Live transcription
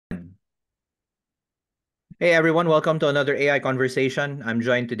Hey everyone, welcome to another AI conversation. I'm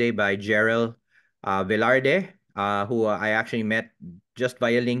joined today by Jerel Velarde, who I actually met just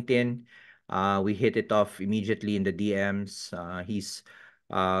via LinkedIn. We hit it off immediately in the DMs.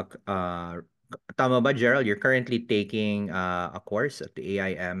 Tama ba, Gerald? You're currently taking a course at the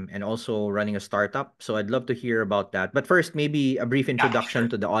AIM and also running a startup. So I'd love to hear about that. But first, maybe a brief Yeah, introduction sure.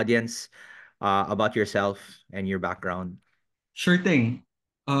 to the audience about yourself and your background. Sure thing.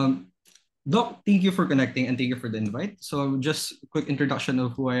 Um, Doc, thank you for connecting and thank you for the invite. So just a quick introduction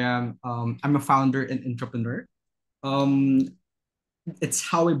of who I am. I'm a founder and entrepreneur. Um, it's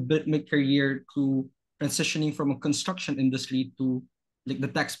how I built my career to transitioning from a construction industry to like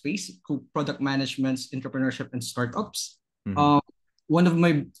the tech space, to product management, entrepreneurship, and startups. Mm-hmm. Um, One of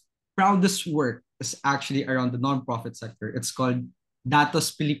my proudest work is actually around the nonprofit sector. It's called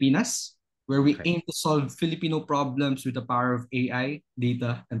Datos Pilipinas, where we Okay. aim to solve Filipino problems with the power of AI,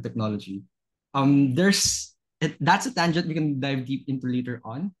 data, and technology. That's a tangent we can dive deep into later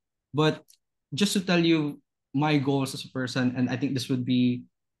on, but just to tell you my goals as a person, and I think this would be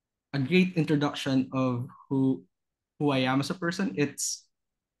a great introduction of who I am as a person. It's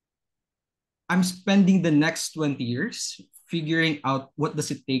I'm spending the next 20 years figuring out what does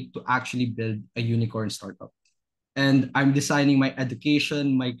it take to actually build a unicorn startup. And I'm designing my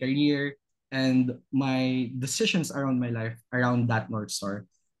education, my career, and my decisions around my life around that North Star.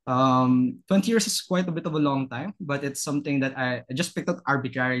 20 years is quite a bit of a long time, but it's something that I just picked up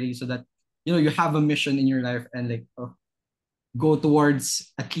arbitrarily so that you have a mission in your life and like go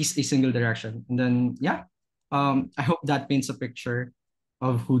towards at least a single direction. And then yeah, I hope that paints a picture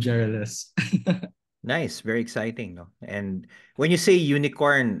of who Jerel is. Nice, very exciting, no? And when you say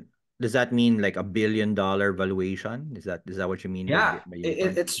unicorn, does that mean like $1 billion valuation? Is that what you mean by Yeah, by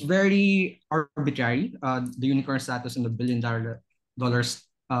unicorn? it's very arbitrary. The unicorn status and the $1 billion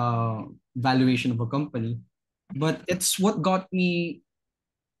valuation of a company, but it's what got me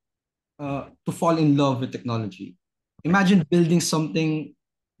to fall in love with technology. Okay. Imagine building something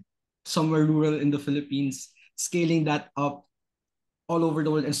somewhere rural in the Philippines, scaling that up all over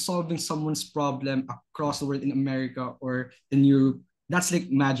the world and solving someone's problem across the world in America or in Europe. That's like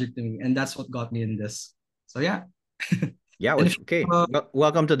magic to me, and that's what got me in this. So yeah, Yeah, and well, if okay.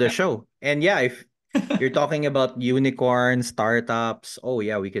 Welcome to the yeah, show. And yeah, if you're talking about unicorns, startups, oh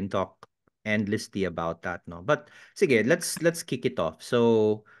yeah, we can talk endlessly about that, no? But sige, let's kick it off.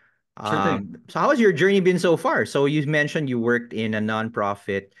 sure thing. So how has your journey been so far? So you mentioned you worked in a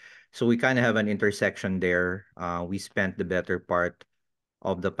nonprofit, so we kind of have an intersection there. We spent the better part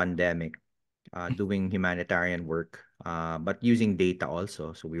of the pandemic doing humanitarian work, but using data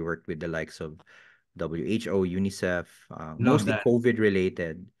also. So we worked with the likes of WHO, UNICEF, Love mostly that. COVID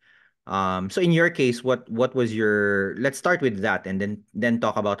related. So in your case, what was your? Let's start with that, and then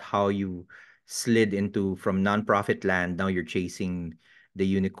talk about how you slid into from nonprofit land. Now you're chasing the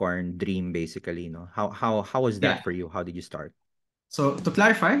unicorn dream, basically. You know how was that Yeah. for you? How did you start? So to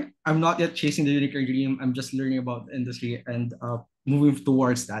clarify, I'm not yet chasing the unicorn dream. I'm just learning about the industry and moving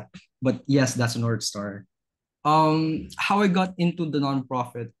towards that. But yes, that's a North Star. How I got into the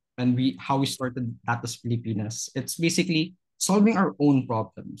nonprofit and we how we started that as Filipinas. It's basically solving our own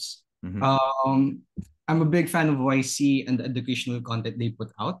problems. Mm-hmm. Um, I'm a big fan of YC and the educational content they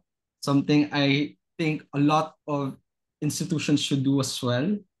put out. Something I think a lot of institutions should do as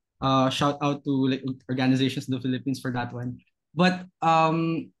well. Shout out to like organizations in the Philippines for that one. But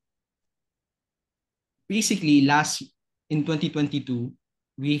basically last in 2022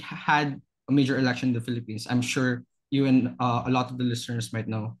 we had a major election in the Philippines. I'm sure you and a lot of the listeners might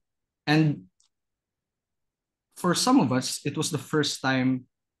know. And for some of us, it was the first time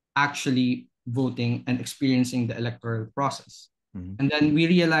actually voting and experiencing the electoral process. Mm-hmm. And then we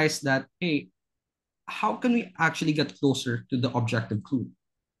realized that, hey, how can we actually get closer to the objective clue?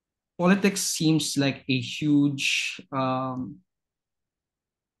 Politics seems like a huge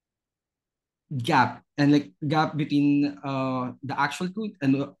gap and like gap between the actual truth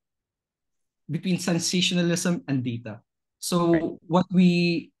and between sensationalism and data. Right. So what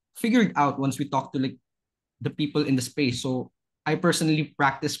we figured out once we talked to like the people in the space. So I personally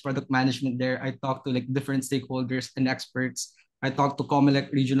practice product management there. I talk to like different stakeholders and experts. I talk to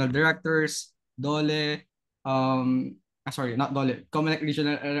Comelec regional directors, Dole, sorry, not Dole, Comelec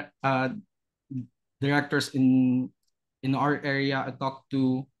regional directors in our area. I talk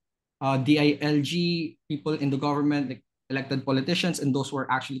to DILG people in the government, like elected politicians, and those who are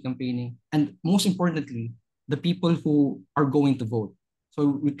actually campaigning. And most importantly, the people who are going to vote. So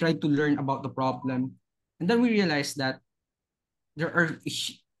we try to learn about the problem. And then we realized that there are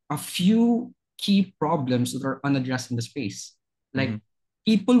a few key problems that are unaddressed in the space. Mm-hmm. Like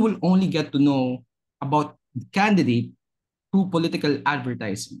people will only get to know about candidate through political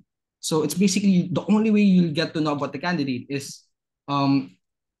advertising. So it's basically the only way you'll get to know about the candidate is um,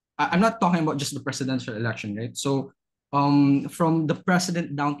 I'm not talking about just the presidential election, right? So from the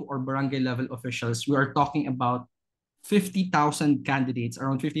president down to our barangay level officials, we are talking about 50,000 candidates,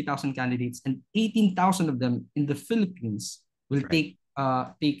 around 50,000 candidates, and 18,000 of them in the Philippines will Right.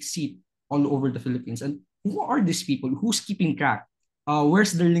 take seat all over the Philippines. And who are these people? Who's keeping track?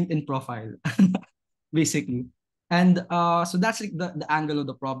 Where's their LinkedIn profile? Basically. And so that's like the angle of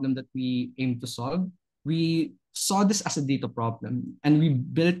the problem that we aim to solve. We saw this as a data problem and we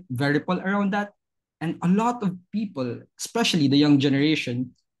built Veripol around that. And a lot of people, especially the young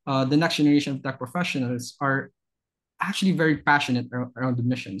generation, the next generation of tech professionals, are actually very passionate around the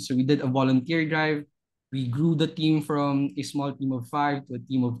mission. So we did a volunteer drive. We grew the team from a small team of 5 to a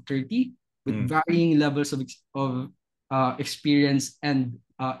team of 30 with Mm. varying levels of experience and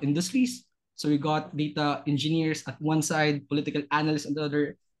industries. So we got data engineers at one side, political analysts on the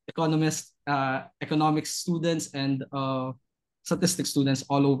other, economists, economics students, and statistics students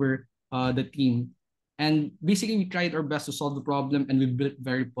all over the team. And basically, we tried our best to solve the problem, and we built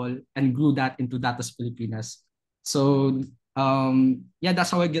Veripol and grew that into Datas Filipinas. So yeah,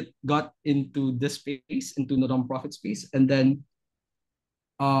 that's how I got into this space, into the nonprofit space, and then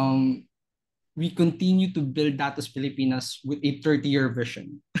um, we continue to build Datos Filipinas with a 30-year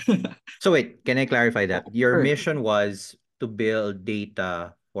vision. So wait, can I clarify that? Your Sure. mission was to build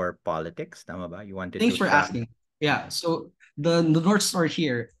data for politics, tama ba? You wanted Thanks to for track. asking. Yeah, so the North Star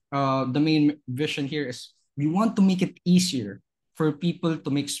here, the main vision here is we want to make it easier for people to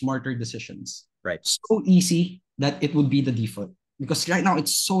make smarter decisions. Right. So easy that it would be the default. Because right now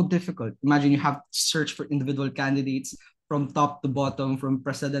it's so difficult. Imagine you have to search for individual candidates from top to bottom, from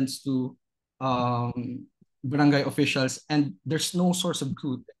presidents to barangay officials, and there's no source of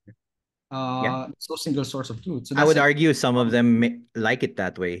truth. Yeah. There's no single source of truth. So I that's would like argue some of them like it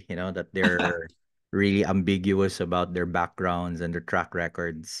that way, that they're really ambiguous about their backgrounds and their track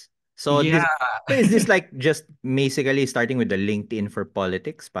records. So yeah, is this like just basically starting with the LinkedIn for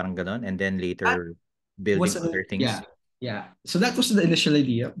politics, parang ganon, and then that later was building an other things? yeah, yeah. So that was the initial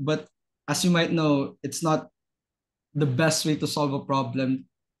idea, but as you might know, it's not the best way to solve a problem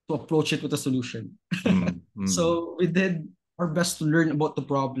to approach it with a solution. Mm, mm. So we did our best to learn about the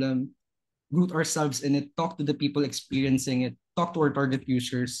problem, root ourselves in it, talk to the people experiencing it, talk to our target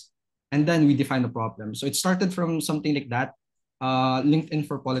users, and then we define the problem. So it started from something like that, LinkedIn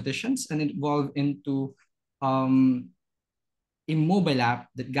for politicians, and it evolved into um, a mobile app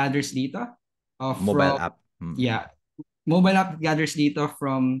that gathers data Mobile from app. Mm, yeah, mobile app that gathers data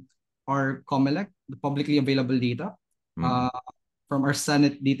from our Comelec, the publicly available data, mm. uh, from our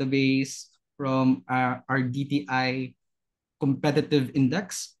Senate database, from our DTI competitive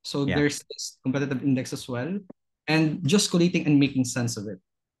index. So Yeah. there's this competitive index as well, and just collating and making sense of it.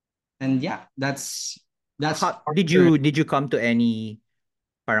 And yeah, that's How our did journey. you come to any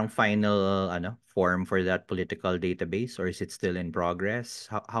parang final form for that political database, or is it still in progress?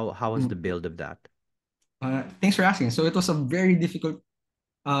 How was the Mm. build of that? Thanks for asking. So it was a very difficult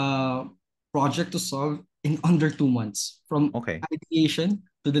uh, project to solve in under 2 months from Okay. ideation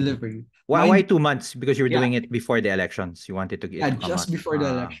to delivery. Why Mind 2 months? Because you were yeah, doing it before the elections. You wanted yeah, it to come just out. before the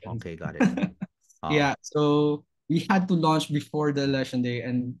election. Okay, got it. Yeah, Oh. so we had to launch before the election day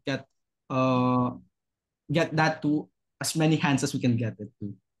and uh get that to as many hands as we can get it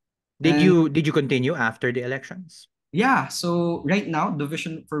to. And Did you continue after the elections? yeah, so right now the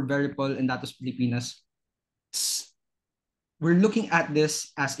vision for Veripol and Datos Pilipinas, we're looking at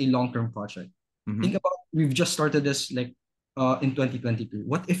this as a long-term project. Mm-hmm. Think about we've just started this like in 2022.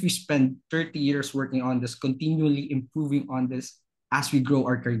 What if we spend 30 years working on this, continually improving on this as we grow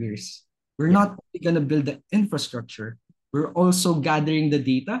our careers? We're Yeah. not only gonna build the infrastructure, we're also gathering the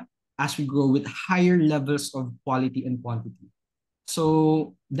data as we grow with higher levels of quality and quantity.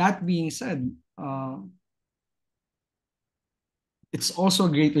 So that being said, it's also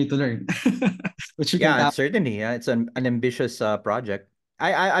a great way to learn, which we can Yeah, tap. certainly. Yeah, it's an ambitious project.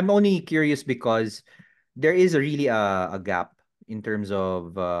 I'm only curious because there is a really a gap in terms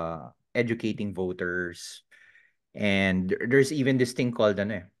of educating voters, and there's even this thing called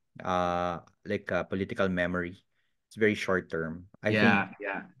like political memory. It's very short term. Yeah,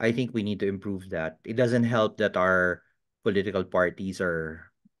 yeah, I think we need to improve that. It doesn't help that our political parties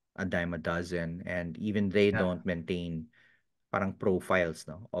are a dime a dozen, and even they yeah, don't maintain parang profiles,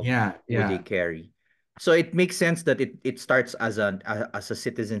 no, of yeah, who they yeah, carry. So it makes sense that it starts as as a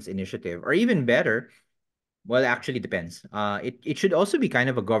citizens initiative, or even better. Well, actually depends. It should also be kind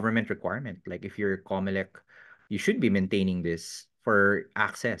of a government requirement. Like if you're Comelec, you should be maintaining this for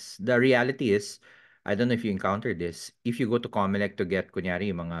access. The reality is, I don't know if you encountered this. If you go to Comelec to get, kunyari,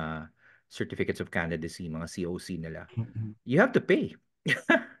 yung mga certificates of candidacy, mga COC nila, Mhm. you have to pay.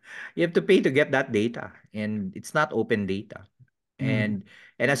 You have to pay to get that data, and it's not open data. Mhm. And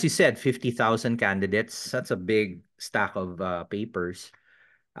and as you said, 50,000 candidates, that's a big stack of papers.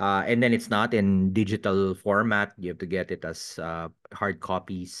 And then it's not in digital format. You have to get it as hard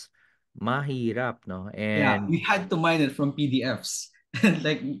copies. Mahirap, no? Yeah, And we had to mine it from PDFs and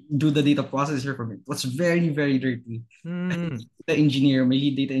like do the data processor from it. It was very, very dirty. hmm, The engineer, my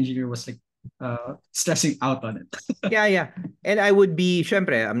lead data engineer was like stressing out on it. yeah, yeah. And I would be,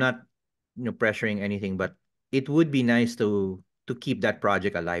 syempre, I'm not, pressuring anything, but it would be nice to keep that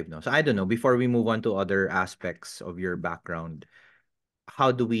project alive, no? So I don't know, before we move on to other aspects of your background, how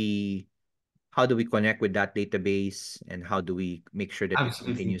do we how do we connect with that database, and how do we make sure that it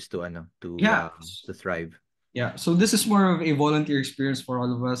Absolutely. continues to Yeah. to thrive? Yeah. So this is more of a volunteer experience for all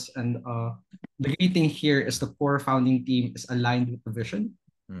of us. And the great thing here is the core founding team is aligned with the vision,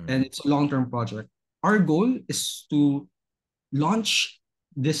 Mm, and it's a long-term project. Our goal is to launch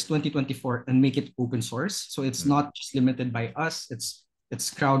this 2024 and make it open source. So it's mm, not just limited by us. It's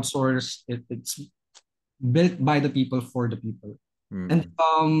crowdsourced. It's built by the people for the people. And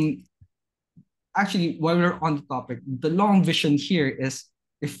mm. actually, while we're on the topic, the long vision here is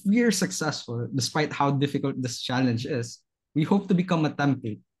if we're successful, despite how difficult this challenge is, we hope to become a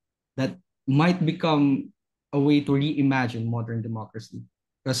template that might become a way to reimagine modern democracy.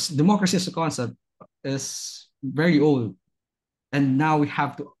 Because democracy as a concept is very old, and now we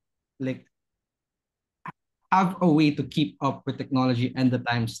have to like have a way to keep up with technology and the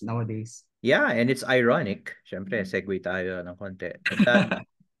times nowadays. Yeah, and it's ironic, syempre, segue tayo ng konti, that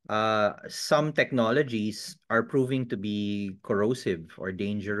some technologies are proving to be corrosive or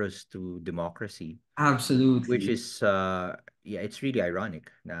dangerous to democracy, which Absolutely. is yeah, it's really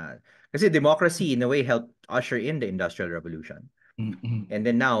ironic na kasi democracy in a way helped usher in the industrial revolution, Mhm. and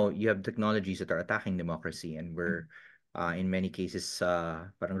then now you have technologies that are attacking democracy, and we're in many cases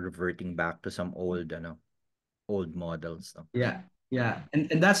parang reverting back to some old models, no? Yeah, yeah, and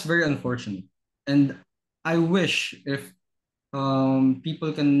that's very unfortunate. And I wish if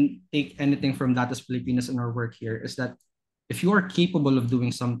people can take anything from that as Filipinas in our work here is that if you are capable of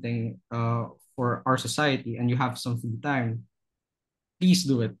doing something for our society and you have some free time, please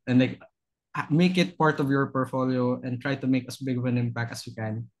do it and like make it part of your portfolio and try to make as big of an impact as you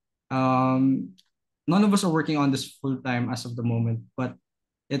can. Um, None of us are working on this full time as of the moment, but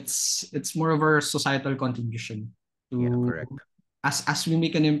it's more of our societal contribution Yeah, to correct. as we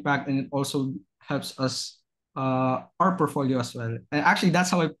make an impact, and it also helps us our portfolio as well. And actually,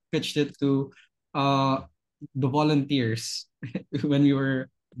 that's how I pitched it to uh the volunteers when we were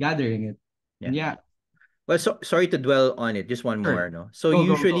gathering it. And Yeah. yeah, Well, sorry to dwell on it. Just one sure, more, no? So go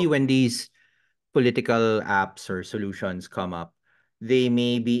go usually go. when these political apps or solutions come up, they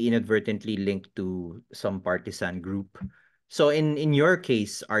may be inadvertently linked to some partisan group. So in your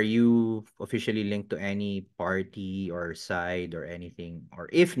case, are you officially linked to any party or side or anything? Or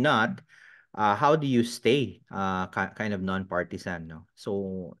if not, how do you stay kind of non-partisan, no?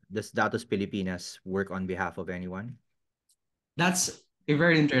 So does Datos Pilipinas work on behalf of anyone? That's a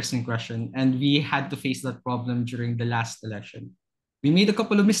very interesting question, and we had to face that problem during the last election. We made a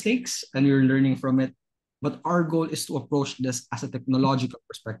couple of mistakes, and we were learning from it. But our goal is to approach this as a technological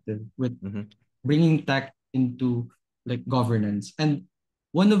perspective, with Mm-hmm. bringing tech into like governance. And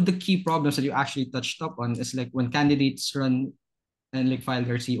one of the key problems that you actually touched up on is like when candidates run and like file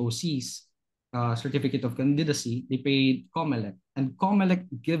their COCs, certificate of candidacy, they pay COMELEC, and COMELEC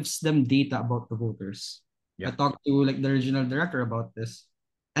gives them data about the voters. I Yeah. talked to like the regional director about this,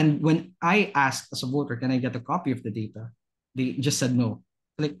 and when I asked as a voter, can I get a copy of the data? They just said no.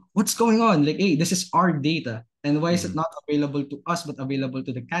 Like, what's going on? Like, hey, this is our data, and why is it Mm-hmm. not available to us but available to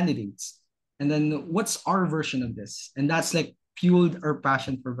the candidates? And then what's our version of this? And that's like fueled our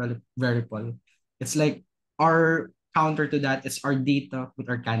passion for Veripol. It's like our counter to that is our data with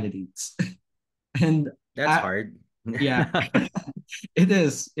our candidates. And That's uh, hard. yeah, it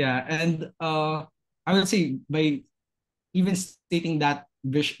is. Yeah. And I would say by even stating that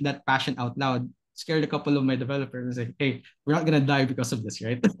passion out loud scared a couple of my developers like, hey, we're not gonna die because of this,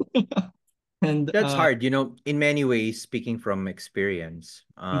 right? And That's hard, in many ways, speaking from experience.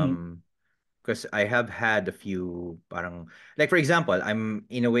 mhm, Because I have had a few parang like for example, I'm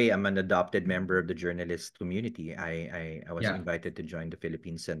an adopted member of the journalist community. I was yeah, invited to join the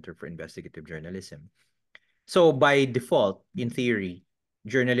Philippine Center for Investigative Journalism. So by default, in theory,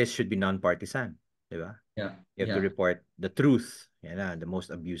 journalists should be non-partisan, di ba? yeah, You have to yeah. report the truth. Yan na, the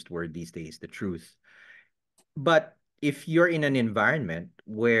most abused word these days, the truth. But if you're in an environment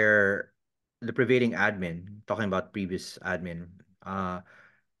where the prevailing admin, talking about previous admin,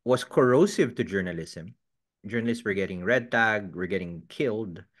 was corrosive to journalism. Journalists were getting red tagged, were getting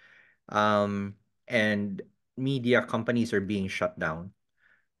killed, and media companies are being shut down.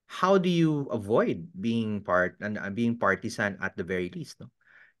 How do you avoid being being partisan at the very least, no?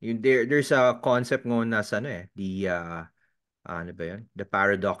 There's a concept ngo na sa ano the ano ba yun? The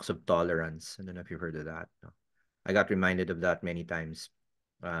paradox of tolerance. I don't know if you've heard of that. No? I got reminded of that many times.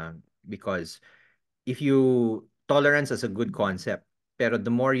 Because if you tolerance as a good concept, pero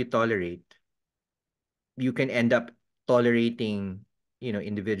the more you tolerate, you can end up tolerating,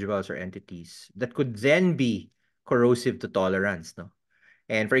 individuals or entities that could then be corrosive to tolerance, no?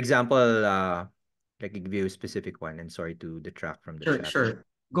 And for example, like I give you a specific one, and sorry to detract from the Sure, chat. sure.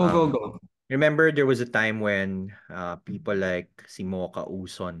 Go, go, Um, go. remember there was a time when people like si Mocha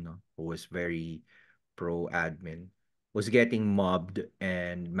Uson, no, who was very pro admin, was getting mobbed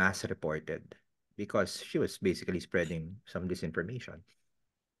and mass reported because she was basically spreading some disinformation.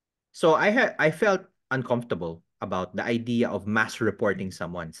 So I felt uncomfortable about the idea of mass reporting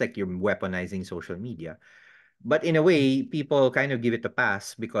someone. It's like you're weaponizing social media. But in a way, people kind of give it a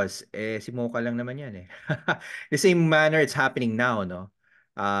pass because si Mocha lang naman yan eh. The same manner it's happening now, no?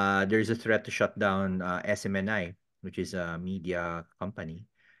 There's a threat to shut down SMNI, which is a media company.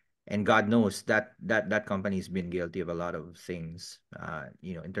 And God knows that company's been guilty of a lot of things,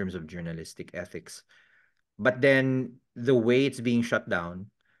 in terms of journalistic ethics. But then the way it's being shut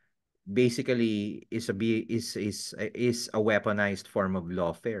down basically is a weaponized form of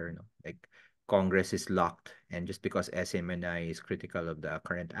lawfare, no? Like Congress is locked, and just because SMNI is critical of the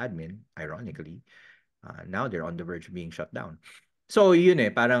current admin, ironically, now they're on the verge of being shut down. So yun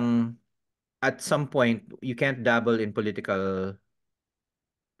parang at some point you can't dabble in political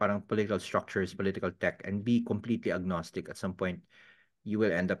structures, political tech, and be completely agnostic. At some point, you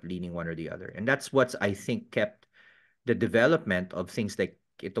will end up leaning one or the other, and that's what's I think kept the development of things like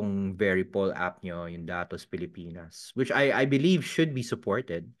itong very poll app nyo, yung Datos Pilipinas, which I believe should be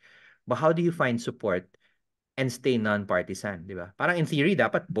supported. But how do you find support and stay non-partisan, di ba? Parang in theory,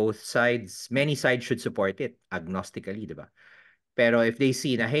 dapat both sides, many sides should support it agnostically, di ba? Pero if they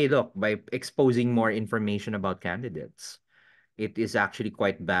see na, hey, look, by exposing more information about candidates, it is actually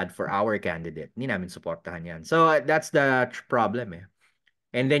quite bad for our candidate. Hindi namin supportahan yan. So that's the problem eh.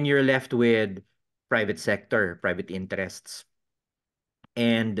 And then you're left with private sector, private interests.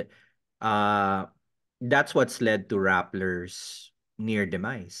 And uh, that's what's led to Rappler's near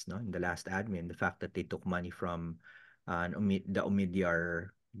demise, no? In the last admin, the fact that they took money from the Omidyar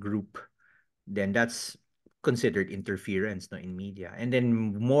group, then that's considered interference, no, in media. And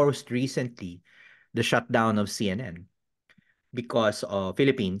then most recently, the shutdown of CNN because of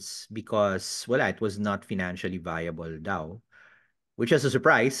Philippines, because wala, it was not financially viable daw, which is a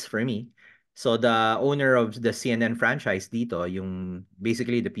surprise for me. So the owner of the CNN franchise dito, yung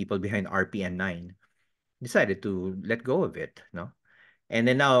basically the people behind RPN9, decided to let go of it, no? And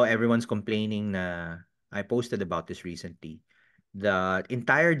then now everyone's complaining na I posted about this recently. The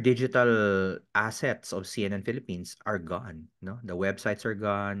entire digital assets of CNN Philippines are gone, no? The websites are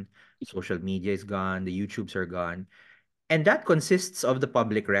gone, social media is gone, the YouTubes are gone. And that consists of the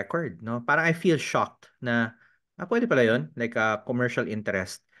public record, no? Parang I feel shocked na, pwede pala yun. Like a commercial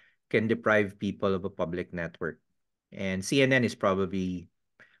interest can deprive people of a public network. And CNN is probably,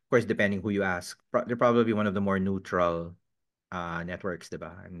 of course, depending who you ask, they're probably one of the more neutral networks,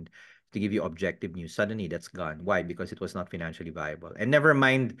 diba? And to give you objective news, suddenly that's gone. Why? Because it was not financially viable. And never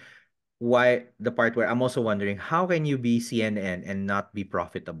mind why the part where I'm also wondering, how can you be CNN and not be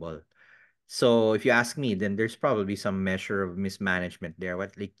profitable? So if you ask me, then there's probably some measure of mismanagement there.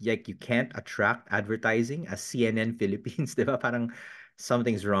 What like you can't attract advertising as CNN Philippines, 'di ba? Parang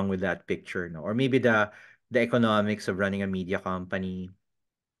something's wrong with that picture, no? Or maybe the economics of running a media company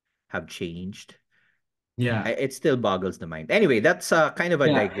have changed. Yeah. It still boggles the mind. Anyway, that's kind of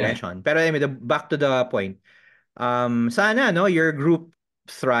a Yeah, yeah. digression. Pero anyway, back to the point. Sana no your group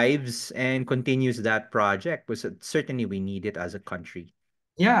thrives and continues that project because certainly we need it as a country.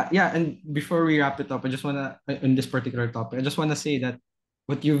 Yeah, yeah. And before we wrap it up, I just wanna in this particular topic, I just wanna say that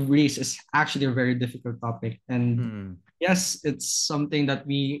what you've raised is actually a very difficult topic. And Hmm. yes, it's something that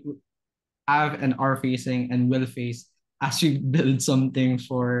we have and are facing and will face as we build something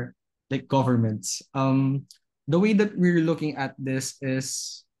for like governments. The way that we're looking at this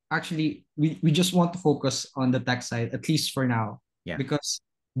is actually we just want to focus on the tech side, at least for now, Yeah. because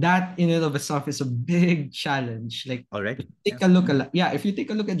that in and of itself is a big challenge. Like if Already. you Yeah. take a look at if you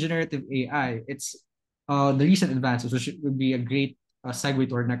take a look at generative AI, it's the recent advances, which would be a great segue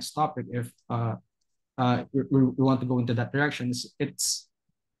to our next topic if we want to go into that direction. It's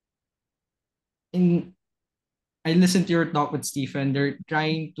in I listened to your talk with Stephen. They're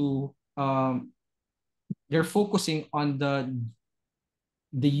trying to they're focusing on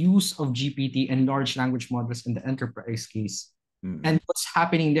the use of GPT and large language models in the enterprise case. Mm-mm. And what's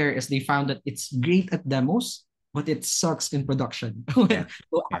happening there is they found that it's great at demos, but it sucks in production. When Yeah.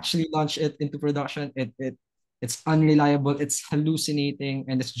 you Yeah. actually launch it into production, it's unreliable, it's hallucinating,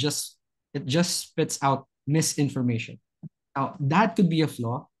 and it just spits out misinformation. Now, that could be a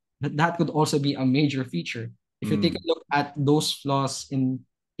flaw, but that could also be a major feature. If you take a Mm. look at those flaws in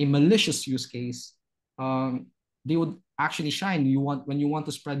a malicious use case, um, they would actually shine. When you want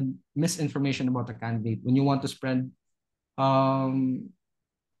to spread misinformation about a candidate, when you want to spread um,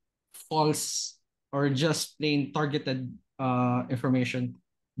 false or just plain targeted information,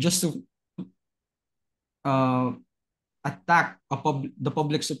 just to uh, attack the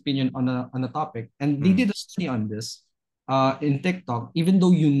public's opinion on a topic. And they Mm. did a study on this in TikTok. Even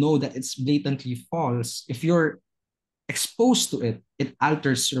though you know that it's blatantly false, if you're exposed to it, it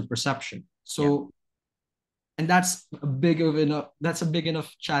alters your perception. Yeah. So, and that's a big enough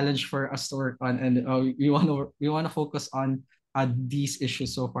challenge for us to work on, and we want to focus on these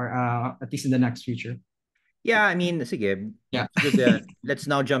issues so far, at least in the next future. Yeah, I mean, sige, Yeah. it's good. Let's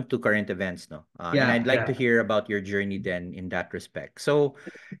now jump to current events, no? And Yeah. I'd like to hear about your journey then in that respect. So,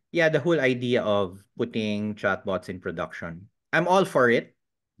 yeah, the whole idea of putting chatbots in production. I'm all for it,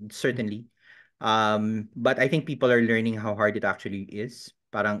 certainly. But I think people are learning how hard it actually is.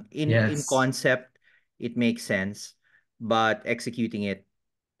 Parang in Yes. concept, it makes sense, but executing it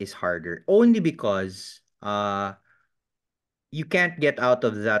is harder. Only because you can't get out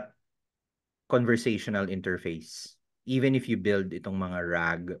of that conversational interface. Even if you build itong mga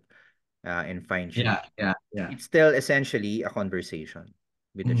RAG and fine tune Yeah. Yeah. Yeah. it's still essentially a conversation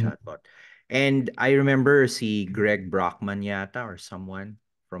with the Mhm. chatbot. And I remember si Greg Brockman yata or someone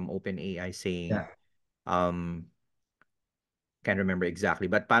from OpenAI saying, Yeah. um, can't remember exactly,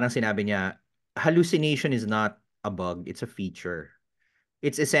 but parang sinabi niya, hallucination is not a bug, it's a feature.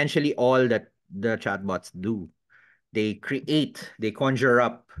 It's essentially all that the chatbots do. They conjure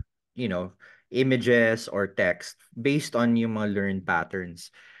up, you know, images or text based on yung mga learned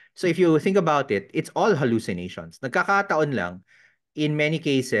patterns. So if you think about it, it's all hallucinations. Nagkakataon lang, in many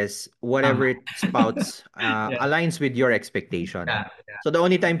cases, whatever Tama. it spouts Yeah. aligns with your expectation. Yeah. So the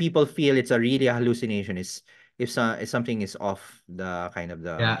only time people feel it's a really a hallucination is if something is off the kind of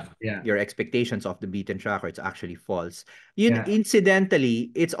the Yeah. Yeah. your expectations of the beaten track or it's actually false. Yun, Yeah.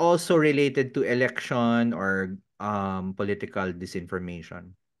 incidentally, it's also related to election or political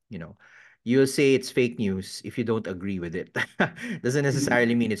disinformation. You know, you'll say it's fake news if you don't agree with it. Doesn't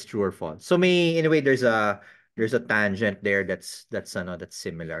necessarily mean it's true or false. So may in a way there's a tangent there that's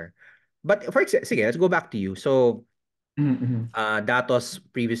similar. But for example, sige, let's go back to you. So Mhm. Datos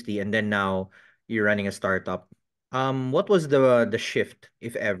previously and then now you're running a startup. What was the shift,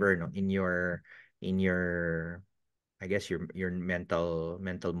 if ever, no, in your I guess your mental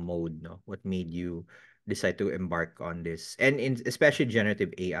mode, no? What made you decide to embark on this? And especially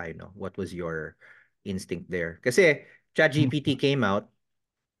generative AI, no? What was your instinct there? Kasi ChatGPT came out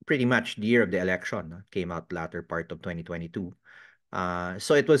pretty much the year of the election, no? Came out latter part of 2022.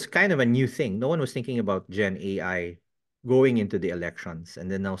 So it was kind of a new thing. No one was thinking about Gen AI going into the elections, and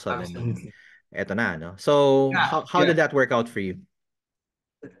then now suddenly, Absolutely. eto na, no? So Yeah. how Yeah. did that work out for you?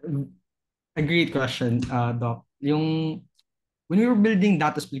 A great question, Doc. When we were building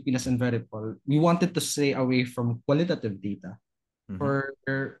Datos Pilipinas and Veripol, we wanted to stay away from qualitative data Mm-hmm.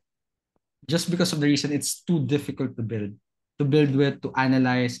 for just because of the reason it's too difficult to build with, to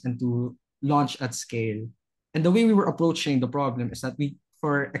analyze, and to launch at scale. And the way we were approaching the problem is that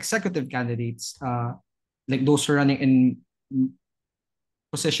for executive candidates, like those who are running in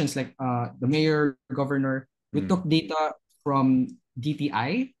positions like the mayor, governor, we Mm. took data from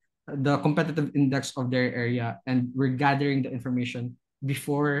DTI, the competitive index of their area, and we're gathering the information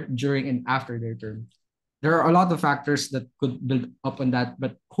before, during, and after their term. There are a lot of factors that could build up on that,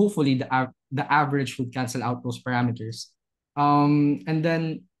 but hopefully the average would cancel out those parameters. And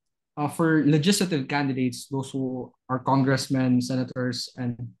then for legislative candidates, those who are congressmen, senators,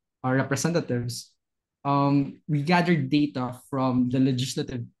 and representatives, we gathered data from the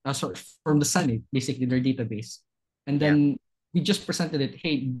from the Senate, basically their database, and Yeah. then we just presented it.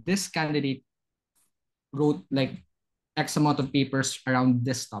 Hey, this candidate wrote like X amount of papers around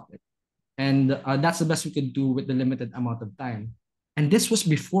this topic, and that's the best we could do with the limited amount of time. And this was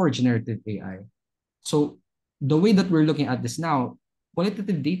before generative AI. So the way that we're looking at this now,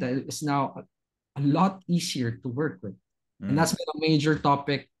 qualitative data is now a lot easier to work with. And Mm. that's been a major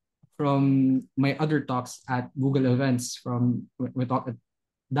topic from my other talks at Google events from we talked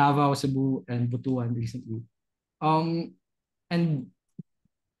Davao, Cebu, and Butuan recently. Um, and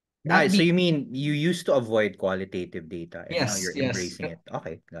Ah, that so being you mean you used to avoid qualitative data and now yes, you're yes, embracing it.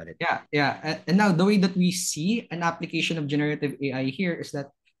 Okay, got it. yeah, yeah. And now the way that we see an application of generative AI here is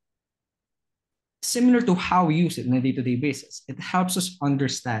that similar to how we use it on a day-to-day basis. It helps us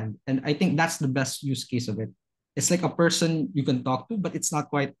understand, and I think that's the best use case of it. It's like a person you can talk to, but it's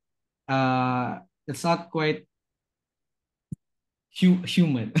not quite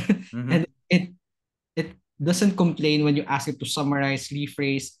human, Mm-hmm. and it doesn't complain when you ask it to summarize,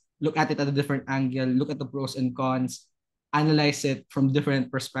 rephrase, look at it at a different angle, look at the pros and cons, analyze it from different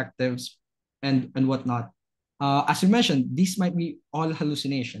perspectives, and whatnot. As you mentioned, these might be all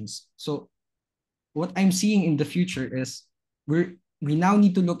hallucinations. So what I'm seeing in the future is we now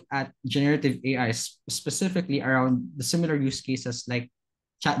need to look at generative AI specifically around the similar use cases like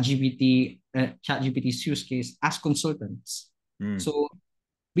ChatGPT's use case as consultants. Mm. So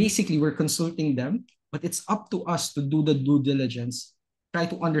basically, we're consulting them, but it's up to us to do the due diligence, try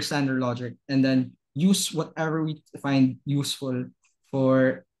to understand their logic, and then use whatever we find useful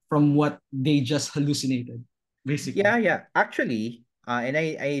for from what they just hallucinated, basically. Yeah, yeah. Actually, and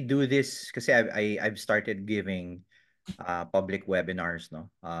I do this kasi I've started giving public webinars, no,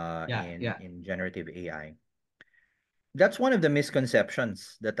 Yeah, yeah. in generative AI. That's one of the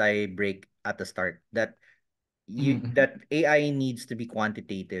misconceptions that I break at the start, that Mm-hmm. that AI needs to be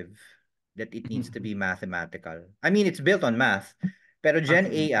quantitative, that it needs to Mm-hmm. be mathematical. I mean, it's built on math, pero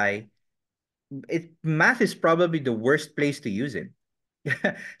Gen Absolutely. AI, math is probably the worst place to use it.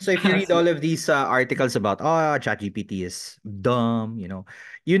 So if you read all Absolutely. of these articles about ChatGPT is dumb,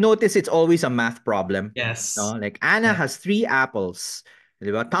 you notice it's always a math problem. Yes. No, like Anna Yeah. has three apples.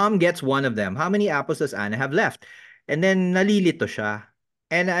 Diba? Tom gets one of them. How many apples does Anna have left? And then nalilito siya.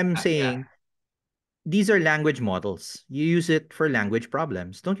 And I'm Yeah. saying these are language models. You use it for language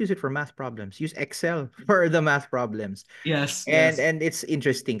problems. Don't use it for math problems. Use Excel for the math problems. Yes. And Yes. and it's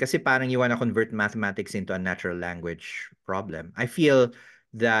interesting kasi parang you want to convert mathematics into a natural language problem. I feel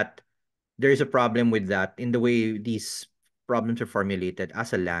that there is a problem with that in the way these problems are formulated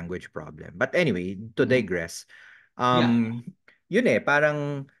as a language problem. But anyway, to Mhm. digress, Yeah. um, yun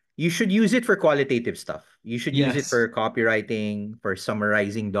parang you should use it for qualitative stuff. You should use it Yes. for copywriting, for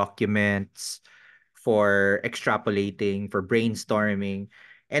summarizing documents, for extrapolating, for brainstorming.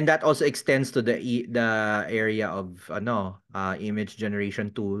 And that also extends to the area of image generation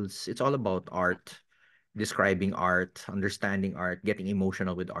tools. It's all about art, describing art, understanding art, getting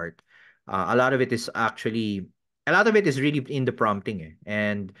emotional with art. A lot of it is really in the prompting, eh. Yeah.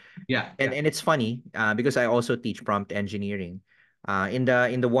 And Yeah. and it's funny because I also teach prompt engineering. In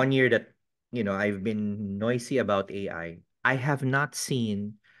the 1 year that I've been noisy about AI, I have not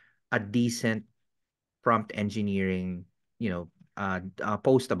seen a decent prompt engineering,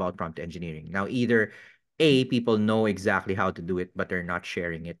 post about prompt engineering. Now, either A, people know exactly how to do it, but they're not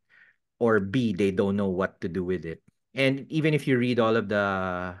sharing it, or B, they don't know what to do with it. And even if you read all of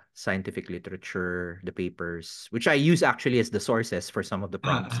the scientific literature, the papers, which I use actually as the sources for some of the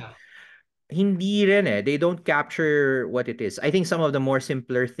prompts, Uh-huh. hindi rin eh. They don't capture what it is. I think some of the more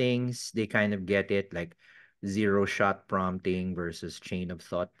simpler things, they kind of get it, like zero shot prompting versus chain of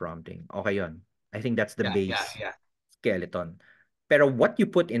thought prompting. Okay yun. I think that's the Yeah. Yeah. base Yeah. skeleton. Pero what you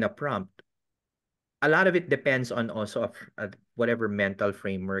put in a prompt, a lot of it depends on also whatever mental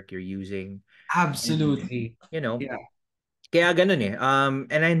framework you're using. And, Absolutely. you know, Yeah. kaya ganun eh.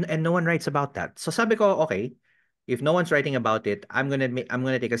 And no one writes about that. So sabi ko, okay, if no one's writing about it, I'm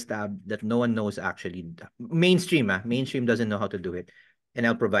gonna take a stab that no one knows actually. Mainstream doesn't know how to do it, and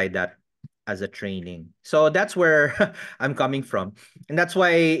I'll provide that as a training. So that's where I'm coming from, and that's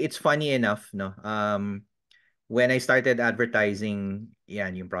why it's funny enough, no. When I started advertising,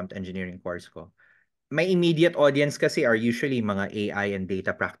 yan, yung prompt engineering course ko, my immediate audience kasi are usually mga AI and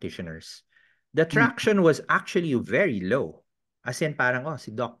data practitioners. The Mm. traction was actually very low. As in parang, oh,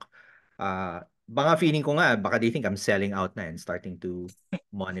 si Doc, baka feeling ko nga, baka they think I'm selling out na and starting to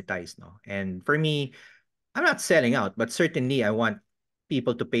monetize, no? And for me, I'm not selling out, but certainly I want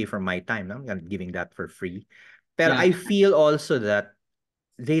people to pay for my time. No? I'm not giving that for free. Pero Yeah. I feel also that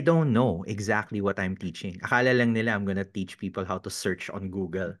they don't know exactly what I'm teaching. Akala lang nila I'm gonna teach people how to search on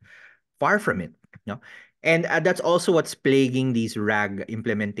Google. Far from it, no? And that's also what's plaguing these RAG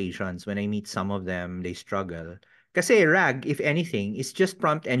implementations. When I meet some of them, they struggle. Kasi RAG, if anything, is just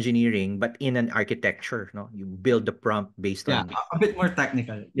prompt engineering, but in an architecture, no? You build the prompt based Yeah. on, A bit more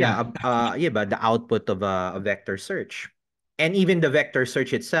technical. yeah, Yeah. but the output of a vector search. And even the vector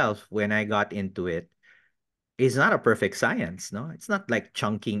search itself, when I got into it, is not a perfect science, no? It's not like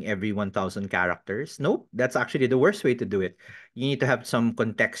chunking every 1,000 characters. Nope, that's actually the worst way to do it. You need to have some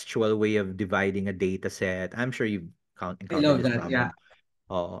contextual way of dividing a data set. I'm sure you've I encountered love this that. Yeah. problem.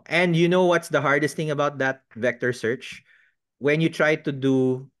 Oh, and you know what's the hardest thing about that vector search? When you try to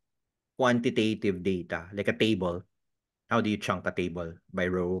do quantitative data, like a table, how do you chunk a table? By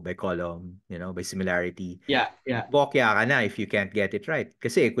row, by column, by similarity. Yeah. Yeah. Bokya ka na if you can't get it right.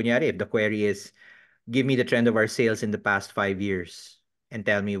 Kasi, kunyari, if the query is, give me the trend of our sales in the past 5 years and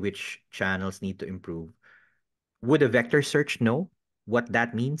tell me which channels need to improve. Would a vector search know what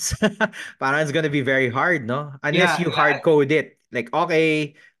that means? Parang it's gonna be very hard, no? Unless Yeah. you hard code it. Like,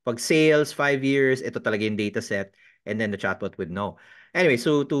 okay, pag sales, 5 years, ito talaga yung data set, and then the chatbot would know. Anyway,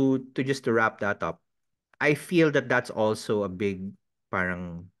 so to wrap that up, I feel that that's also a big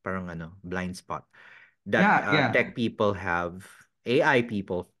parang blind spot that Yeah. Yeah. tech people have, AI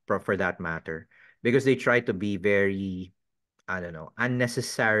people for that matter, because they try to be very, I don't know,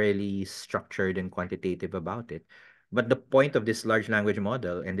 unnecessarily structured and quantitative about it. But the point of this large language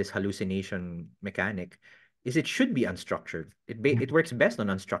model and this hallucination mechanic is it should be unstructured. It works best on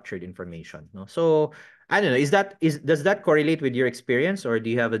unstructured information. No? So I don't know. Does that correlate with your experience, or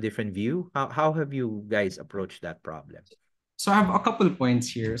do you have a different view? How have you guys approached that problem? So I have a couple points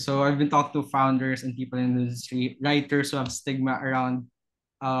here. So I've been talking to founders and people in the industry, writers who have stigma around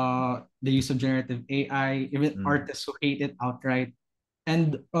the use of generative AI, even Mm. artists who hate it outright.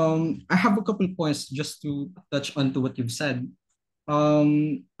 And I have a couple points just to touch on to what you've said.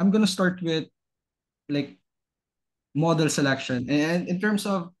 I'm gonna start with like model selection and in terms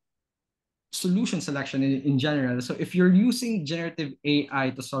of solution selection in general. So if you're using generative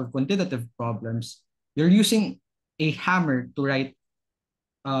AI to solve quantitative problems, you're using a hammer to write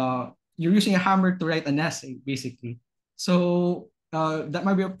you're using a hammer to write an essay, basically. So that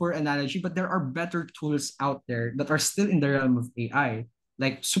might be a poor analogy, but there are better tools out there that are still in the realm of AI,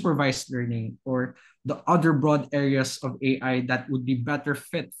 like supervised learning or the other broad areas of AI that would be better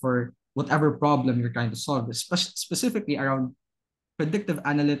fit for whatever problem you're trying to solve, specifically around predictive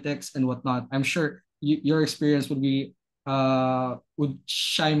analytics and whatnot. I'm sure your experience would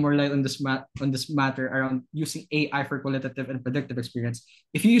shine more light on on this matter around using AI for qualitative and predictive experience.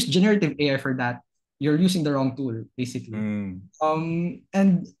 If you use generative AI for that, you're using the wrong tool, basically. Mm.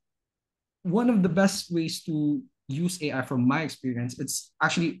 And one of the best ways to use AI from my experience, it's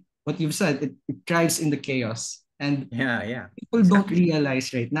actually what you've said, it thrives in the chaos. And Yeah, yeah, people don't exactly. realize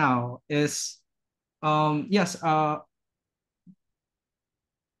right now is yes,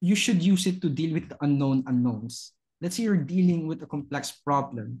 you should use it to deal with the unknown unknowns. Let's say you're dealing with a complex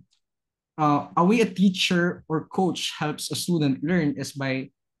problem. A way a teacher or coach helps a student learn is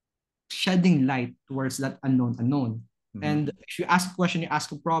by shedding light towards that unknown unknown. Mm-hmm. And if you ask a question, you ask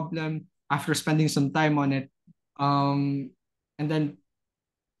a problem after spending some time on it, um, and then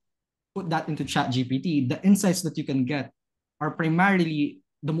put that into Chat GPT, the insights that you can get are primarily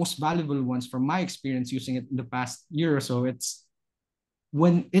the most valuable ones from my experience using it in the past year or so. It's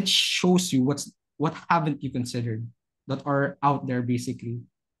when it shows you what haven't you considered that are out there basically,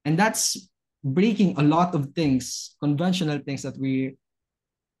 and that's breaking a lot of things, conventional things that we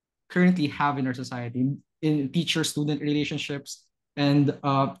currently have in our society in teacher student relationships, and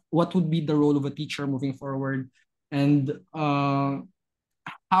what would be the role of a teacher moving forward, and how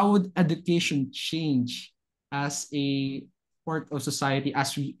would education change as a part of society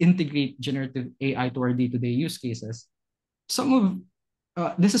as we integrate generative AI to our day-to-day use cases. Some of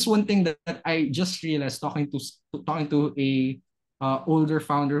This is one thing that I just realized talking to a older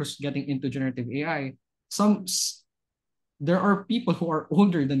founder who's getting into generative AI. There are people who are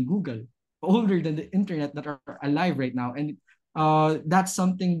older than Google, older than the internet that are alive right now, and that's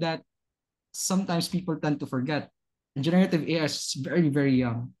something that sometimes people tend to forget. And generative AI is very very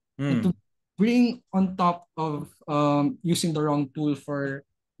young, and to Mm. bring on top of using the wrong tool for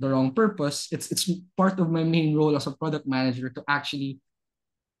the wrong purpose, it's part of my main role as a product manager to actually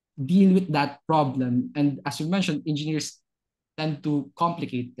deal with that problem. And as you mentioned, engineers tend to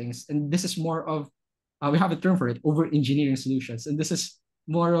complicate things. And this is more of, we have a term for it, over engineering solutions. And this is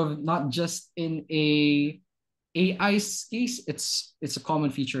more of not just in AI's case, it's a common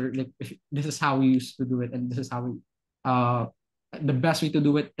feature. Like if this is how we used to do it, and this is how we, uh, the best way to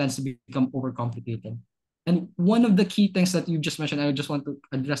do it tends to become overcomplicated. And one of the key things that you just mentioned, I just want to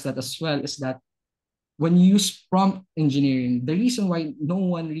address that as well, is that when you use prompt engineering, the reason why no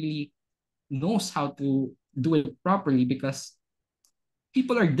one really knows how to do it properly because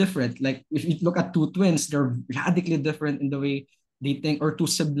people are different. Like if you look at two twins, they're radically different in the way they think, or two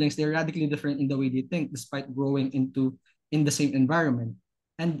siblings, they're radically different in the way they think, despite growing in the same environment.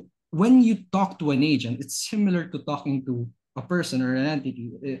 And when you talk to an agent, it's similar to talking to a person or an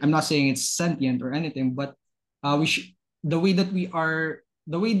entity. I'm not saying it's sentient or anything, but we should the way that we are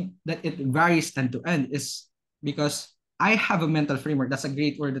the way that it varies end to end is because I have a mental framework. That's a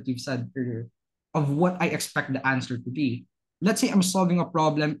great word that you've said earlier of what I expect the answer to be. Let's say I'm solving a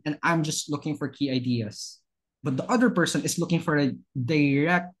problem and I'm just looking for key ideas, but the other person is looking for a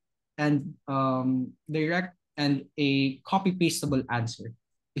direct and a copy pastable answer.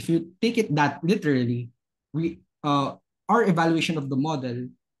 If you take it that literally, we our evaluation of the model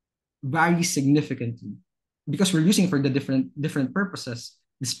varies significantly because we're using it for the different purposes,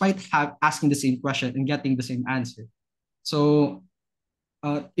 despite asking the same question and getting the same answer. So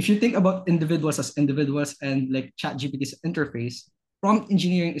if you think about individuals as individuals and like ChatGPT's interface, prompt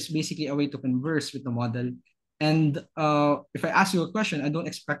engineering is basically a way to converse with the model. And if I ask you a question, I don't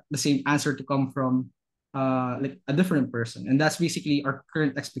expect the same answer to come from like a different person. And that's basically our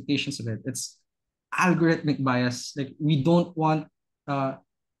current expectations of it. It's algorithmic bias. Like we don't want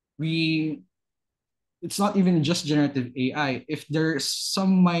we it's not even just generative AI. If there's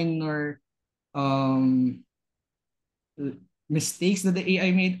some minor um mistakes that the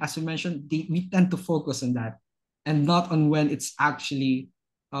AI made, as you mentioned, we tend to focus on that and not on when it's actually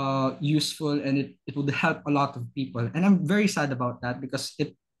useful and it would help a lot of people. And I'm very sad about that because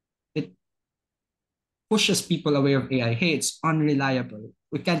it pushes people away of AI. Hey, it's unreliable.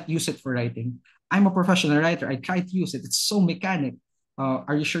 We can't use it for writing. I'm a professional writer. I try to use it. It's so mechanic.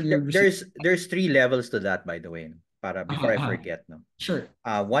 Are you sure you're using? There's three levels to that, by the way, no? Para Uh, before I uh, forget, no. sure.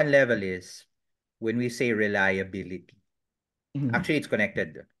 One level is when we say reliability. Mhm. Actually, it's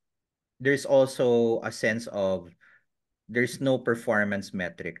connected. There's also a sense of there's no performance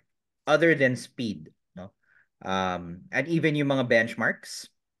metric other than speed, no? And even yung mga benchmarks,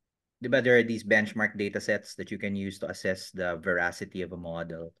 di ba, there are these benchmark data sets that you can use to assess the veracity of a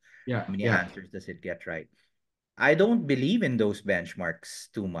model. Yeah, How many yeah. answers does it get right? I don't believe in those benchmarks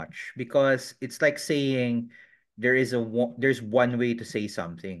too much because it's like saying there's one way to say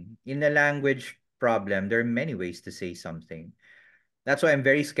something. In a language problem, there are many ways to say something. That's why I'm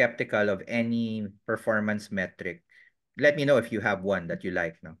very skeptical of any performance metric. Let me know if you have one that you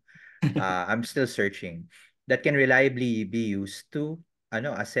like now. I'm still searching that can reliably be used to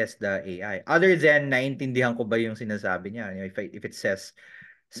assess the AI. Other than naintindihan ko ba yung sinasabi niya, if it says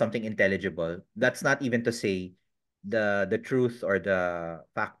something intelligible, that's not even to say the truth or the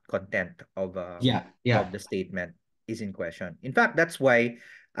fact content Yeah, yeah. of the statement is in question. In fact, that's why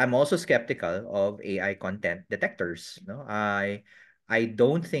I'm also skeptical of AI content detectors. No, I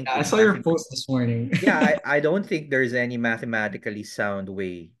don't think Yeah, I it's saw your mathing. post this morning. Yeah, I don't think there's any mathematically sound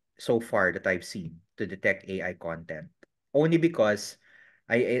way so far that I've seen to detect AI content. Only because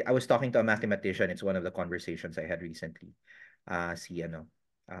I was talking to a mathematician. It's one of the conversations I had recently. Si ano,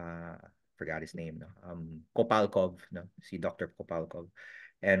 uh, forgot his name, no. Kopalkov, no, si Dr. Kopalkov.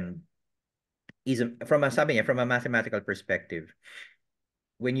 And sabi niya, from a mathematical perspective,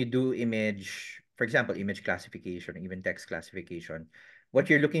 when you do for example, image classification, even text classification, what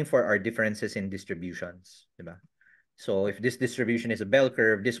you're looking for are differences in distributions, diba? So if this distribution is a bell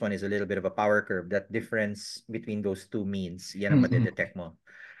curve, this one is a little bit of a power curve, that difference between those two means, yan ang Mhm. madedetect mo.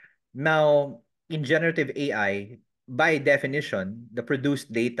 Now, in generative AI, by definition, the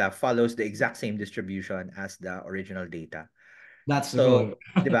produced data follows the exact same distribution as the original data. That's the goal.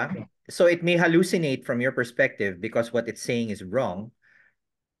 So, di ba? So it may hallucinate from your perspective because what it's saying is wrong,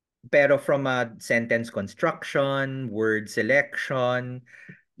 pero from a sentence construction, word selection,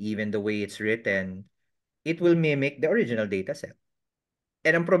 even the way it's written, it will mimic the original data set.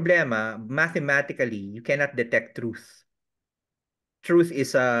 And ang problema, mathematically, you cannot detect truth. Truth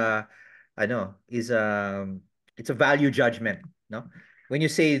is a ano, is a it's a value judgment, no? When you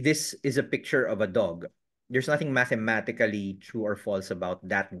say this is a picture of a dog, there's nothing mathematically true or false about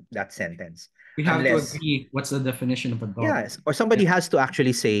that sentence. We have to Unless agree what's the definition of a dog. yes, or somebody has to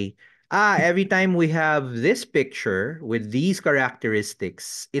actually say, every time we have this picture with these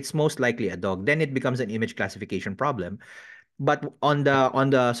characteristics, it's most likely a dog. Then it becomes an image classification problem. But on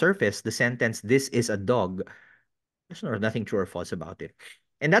the surface, the sentence "this is a dog," nothing true or false about it.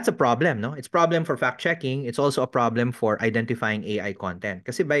 And that's a problem, no? It's problem for fact checking. It's also a problem for identifying AI content.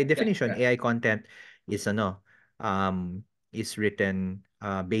 Kasi by Yeah, definition, yeah, AI content is um is written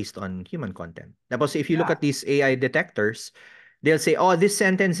based on human content. Tapos if you look yeah. at these AI detectors, they'll say, "Oh, this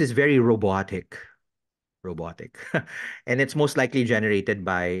sentence is very robotic." Robotic. And it's most likely generated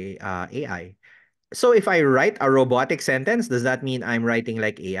by AI. So if I write a robotic sentence, does that mean I'm writing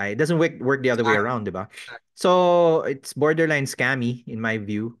like AI? It doesn't work the other way Exactly. around, diba? So it's borderline scammy in my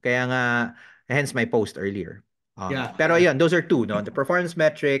view. Kaya nga, hence my post earlier. Yeah, Pero yeah. yun, those are two, no? The performance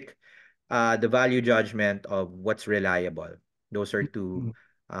metric the value judgment of what's reliable. Those are two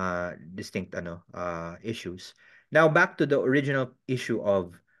Mhm. distinct issues. Now back to the original issue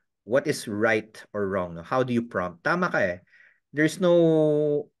of what is right or wrong. No? How do you prompt? Tama ka eh. There's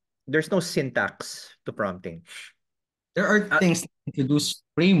no there's no syntax to prompting. There are Uh, things that introduce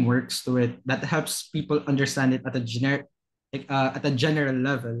frameworks to it that helps people understand it at a at a general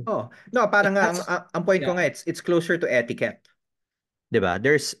level. oh, no, It parang nga, has, ang point ko yeah, nga, it's closer to etiquette. 'Di ba?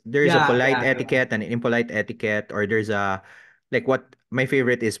 There's a yeah, polite yeah, yeah, etiquette and an impolite etiquette, or there's a like what my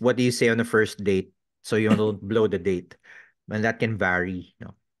favorite is, what do you say on the first date so you don't blow the date? And that can vary,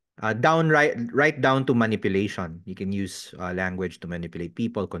 you know. Right down to manipulation. You can use language to manipulate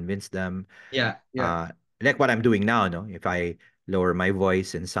people, convince them. yeah, yeah. Uh, like what I'm doing now, no? If I lower my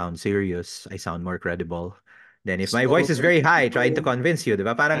voice and sound serious, I sound more credible. Then if my voice is So, very high, trying to convince you, 'di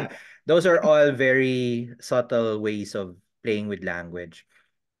ba? Parang those are all very subtle ways of playing with language.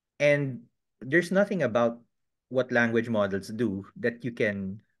 And there's nothing about what language models do that you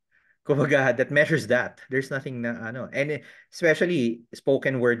can kumbaga that measures that. There's nothing na ano. And especially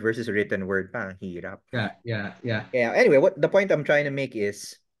spoken word versus written word, parang hirap. yeah, yeah, yeah. Yeah, anyway, what the point I'm trying to make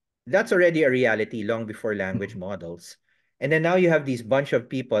is that's already a reality long before language models. And then now you have these bunch of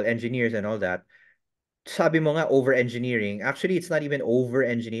people, engineers and all that. Sabi mo nga over-engineering. Actually, it's not even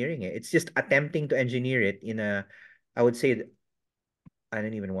over-engineering it. It's just attempting to engineer it in a, I would say, I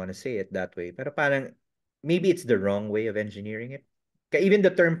don't even want to say it that way. Pero parang, maybe it's the wrong way of engineering it. Kaya even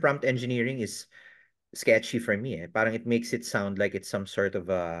the term prompt engineering is sketchy for me. Eh. Parang it makes it sound like it's some sort of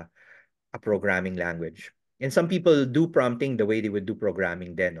a programming language. And some people do prompting the way they would do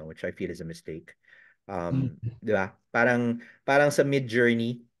programming then, no? Which I feel is a mistake. Mhm. Di ba? Parang sa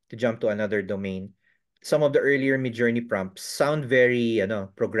mid-journey, to jump to another domain, some of the earlier mid-journey prompts sound very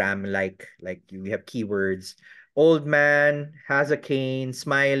program like we have keywords. Old man has a cane,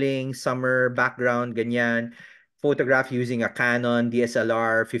 smiling, summer background, ganyan. Photograph using a Canon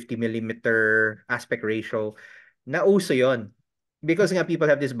DSLR 50 millimeter aspect ratio. Nauso 'yon. Because nga people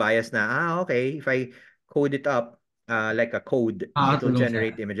have this bias na, okay, if I code it up like a code, it'll Tulong siya.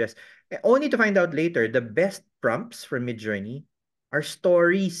 generate images. Only to find out later, the best prompts for Midjourney are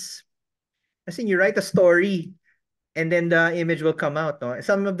stories. As in, you write a story and then the image will come out. No?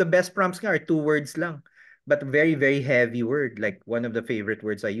 Some of the best prompts nga are 2 words lang, but very, very heavy word. Like one of the favorite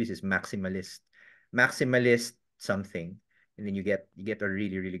words I use is maximalist. Maximalist something. And then you get a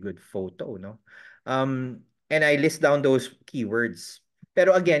really, really good photo, no? And I list down those keywords.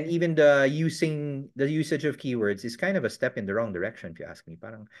 Pero again, even the usage of keywords is kind of a step in the wrong direction, if you ask me.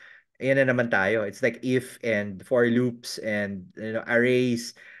 Parang, ayan na naman tayo. It's like if and for loops and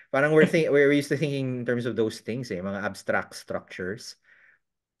arrays. Parang we're used to thinking in terms of those things, eh, mga abstract structures.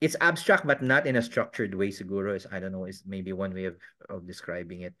 It's abstract but not in a structured way siguro is I don't know is maybe one way of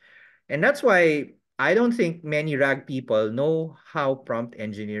describing it. And that's why I don't think many RAG people know how prompt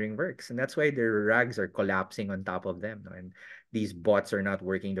engineering works. And that's why their RAGs are collapsing on top of them. No? And these bots are not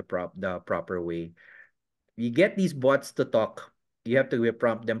working the proper way. You get these bots to talk, you have to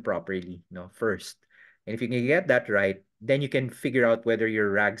prompt them properly, first. And if you can get that right, then you can figure out whether your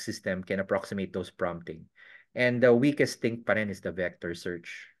RAG system can approximate those prompting. And the weakest thing pa rin is the vector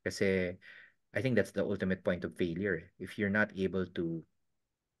search. Kasi I think that's the ultimate point of failure. If you're not able to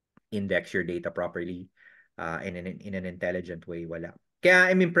index your data properly in an intelligent way, wala.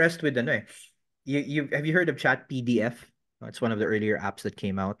 Kaya I'm impressed with ano eh. You have you heard of Chat PDF? It's one of the earlier apps that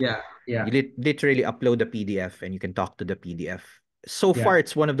came out. Yeah, You yeah, literally upload the PDF and you can talk to the PDF. So yeah, far,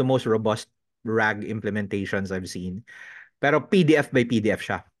 it's one of the most robust RAG implementations I've seen. Pero PDF by PDF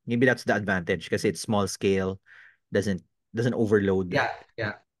siya. Maybe that's the advantage kasi it's small scale, doesn't doesn't overload. yeah,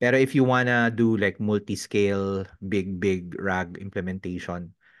 yeah, Pero if you wanna do like multi-scale, big RAG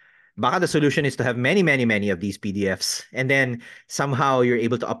implementation, baka the solution is to have many, many, many of these PDFs, and then somehow you're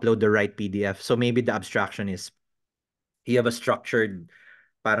able to upload the right PDF. So maybe the abstraction is you have a structured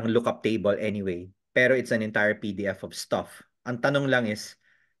parang lookup table anyway, pero it's an entire PDF of stuff. Ang tanong lang is,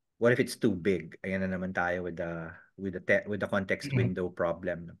 what if it's too big? Ayan na naman tayo with the context Mhm. window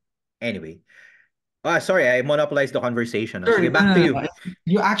problem. No? Anyway, sorry, I monopolized the conversation. No? Sure, Sige, no, back no, to no. you.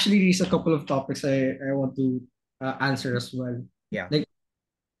 You actually raised a couple of topics I want to answer as well. Yeah. Like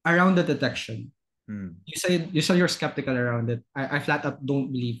around the detection. Hmm. You said you're skeptical around it. I flat out don't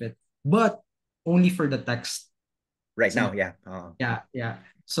believe it. But only for the text. Right So, now, yeah. yeah, yeah.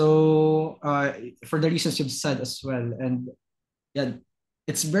 So for the reasons you've said as well, and yeah,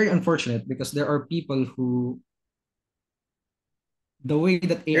 it's very unfortunate because there are people who the way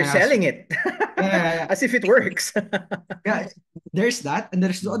that They're AI has, selling it yeah, yeah, as if it works. yeah, there's that, and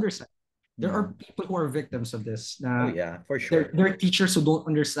there's the Hmm. other side. there are Mm. people who are victims of this. Oh Na yeah, for there sure. there are teachers who don't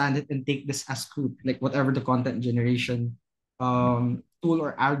understand it and take this as truth, like whatever the content generation tool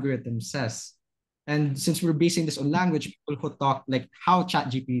or algorithm says. And since we're basing this on language, people who talk like how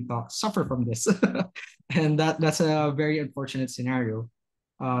ChatGPT talks suffer from this, and that's a very unfortunate scenario.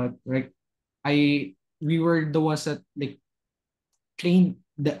 Right? I We were the ones that like trained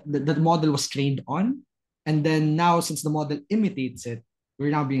the model was trained on, and then now since the model imitates it,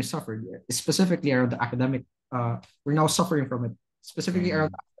 we're now being suffered, specifically around the academic. We're now suffering from it, specifically around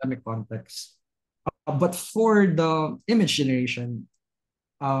Mm. the academic context. But for the image generation,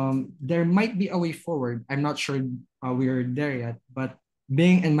 there might be a way forward. I'm not sure we're there yet, but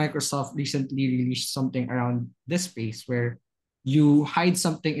Bing and Microsoft recently released something around this space where you hide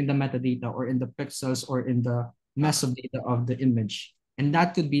something in the metadata or in the pixels or in the mass of data of the image. And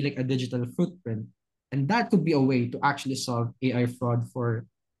that could be like a digital footprint. And that could be a way to actually solve AI fraud for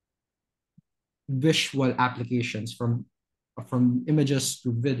visual applications from images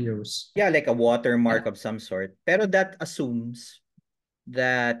to videos. Yeah, like a watermark of some sort. Pero that assumes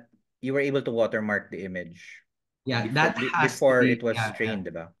that you were able to watermark the image Yeah, before that has to before it be, was yeah, yeah, trained,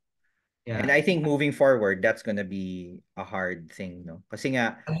 diba? And yeah. I think moving forward, that's gonna be a hard thing, no? Kasi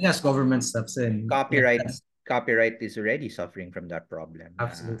nga, Unless government steps in, like copyright that's copyright is already suffering from that problem na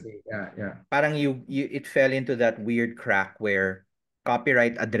absolutely, yeah, yeah. parang you it fell into that weird crack where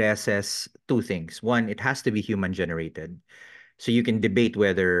copyright addresses two things. One, it has to be human generated. So you can debate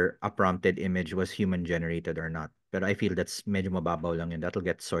whether a prompted image was human generated or not. But I feel that's medyo mababaw lang and that'll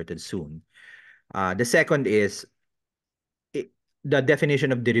get sorted soon. The second is it, the definition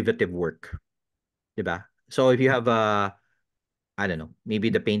of derivative work, 'di ba? So if you have a I don't know,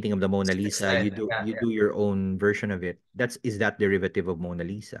 maybe the painting of the Mona Lisa, Instead, yeah, you yeah. do your own version of it. Is that derivative of Mona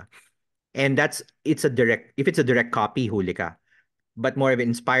Lisa? And it's a direct if it's a direct copy, huli ka. But more of it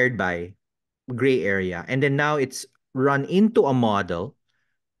inspired by gray area. And then now it's run into a model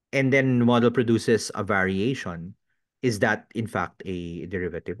and then the model produces a variation. Is that in fact a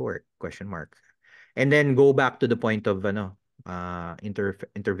derivative work? Question mark. And then go back to the point of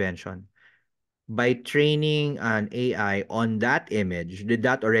intervention. By training an AI on that image, did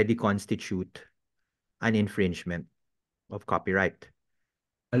that already constitute an infringement of copyright?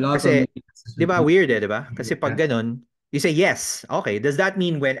 A lot of Kasi, nuances di with ba weird di ba? Kasi pag yeah. ganun, you say yes. Okay, does that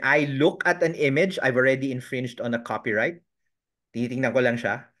mean when I look at an image, I've already infringed on a copyright? Titingnan ko lang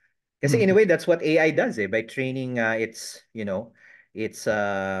siya. Kasi in a Mhm. way, that's what AI does by training its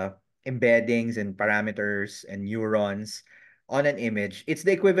embeddings and parameters and neurons on an image. It's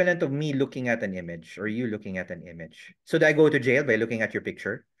the equivalent of me looking at an image or you looking at an image. So do I go to jail by looking at your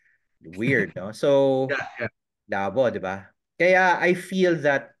picture? Weird, no? So, Yeah, yeah. labo, di ba? Kaya I feel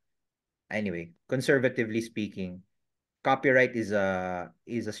that, anyway, conservatively speaking, copyright is a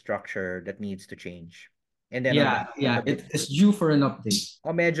structure that needs to change. And then Yeah, on yeah. the It is due for an update.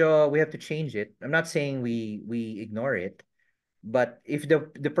 medyo we have to change it. I'm not saying we ignore it, but if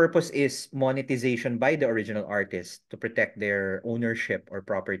the purpose is monetization by the original artist to protect their ownership or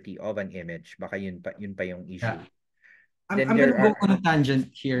property of an image, baka yun pa yung Yeah. issue. I'm Then gonna there go are on a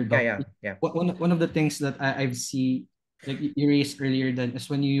tangent here, yeah, Doc. yeah, yeah. One of the things that I've seen, like you raised earlier, then is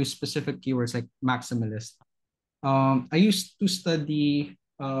when you use specific keywords like maximalist. I used to study.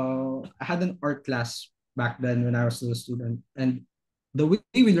 I had an art class back then when I was still a student, and the way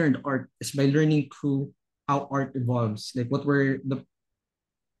we learned art is by learning through how art evolves. Like what were the,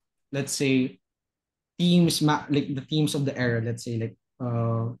 let's say, like the themes of the era. Let's say like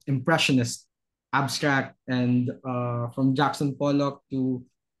impressionist, abstract, and from Jackson Pollock to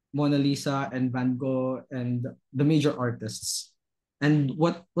Mona Lisa and Van Gogh and the major artists. And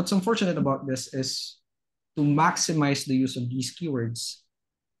what's unfortunate about this is to maximize the use of these keywords,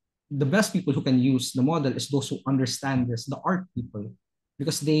 the best people who can use the model is those who understand this, the art people,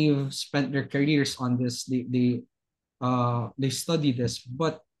 because they've spent their careers on this. They study this.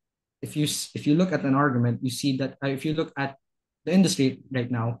 But if you look at an argument, you see that if you look at the industry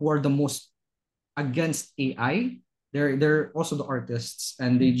right now, who are the most against AI, they're also the artists,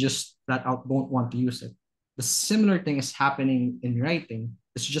 and they just flat out don't want to use it. The similar thing is happening in writing.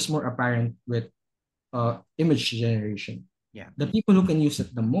 It's just more apparent with image generation. Yeah. The people who can use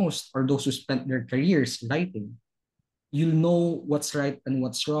it the most are those who spent their careers writing. You'll know what's right and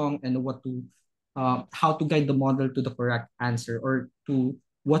what's wrong, and how to guide the model to the correct answer or to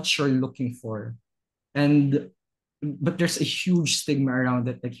what you're looking for. And but there's a huge stigma around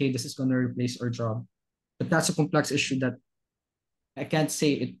it, like, hey, this is gonna replace our job. But that's a complex issue that I can't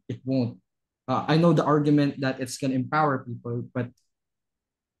say it won't. I know the argument that it's gonna empower people, but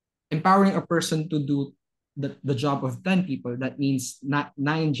empowering a person to do the job of 10 people, that means not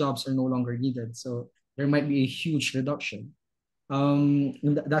 9 jobs are no longer needed. So there might be a huge reduction.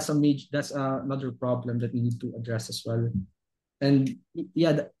 That's another problem that we need to address as well. And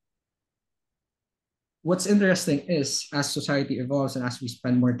yeah, what's interesting is as society evolves and as we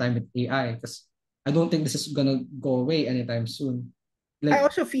spend more time with AI, because I don't think this is gonna go away anytime soon. I Like,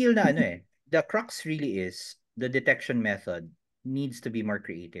 also feel na ano the crux really is the detection method needs to be more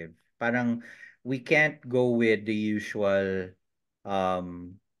creative. Parang we can't go with the usual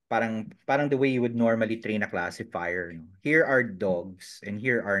um parang the way you would normally train a classifier. No? Here are dogs and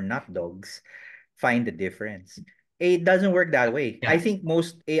here are not dogs. Find the difference. It doesn't work that way. I yeah, think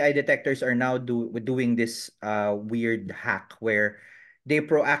most AI detectors are now doing this weird hack where they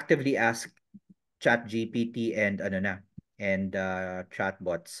proactively ask ChatGPT and ano na and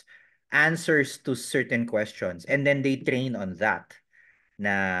chatbots answers to certain questions and then they train on that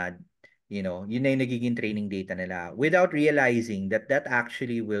na yun na yung nagiging training data nila without realizing that that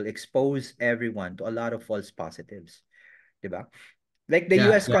actually will expose everyone to a lot of false positives, 'di ba? Like the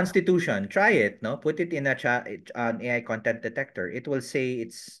yeah, US yeah. Constitution, try it, no? Put it in an AI content detector. It will say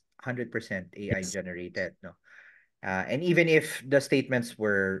it's 100% AI Yes. generated, no? And even if the statements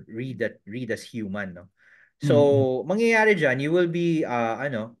were read as human, no? Mm-hmm. So, mangyayari diyan, you will be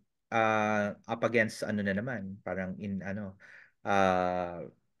up against ano na naman, parang uh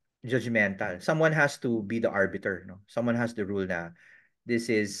judgmental. Someone has to be the arbiter, no? Someone has the rule na this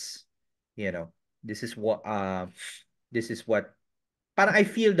is, you know, this is what parang I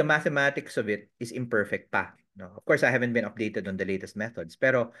feel the mathematics of it is imperfect pa. No? Of course, I haven't been updated on the latest methods,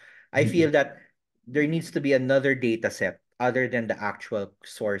 pero I feel that there needs to be another data set other than the actual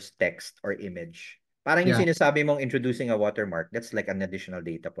source text or image. Parang yung Yeah, sinasabi mong introducing a watermark, that's like an additional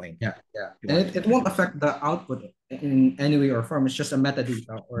data point yeah, yeah. you And want to it see. won't affect the output in any way or form. It's just a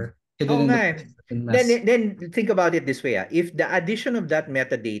metadata or hidden Oo in nga the eh. persistent Then, mess. then think about it this way. If the addition of that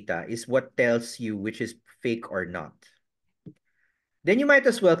metadata is what tells you which is fake or not, then you might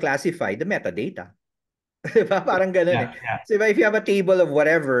as well classify the metadata. Diba? Parang ganun eh. Yeah, yeah, So if you have a table of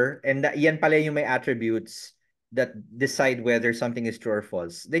whatever, and yan pala yung may attributes that decide whether something is true or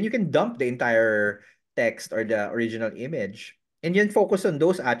false, then you can dump the entire text or the original image and then focus on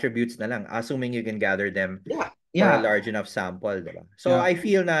those attributes na lang, assuming you can gather them yeah, for a yeah, large enough sample, diba? So yeah. I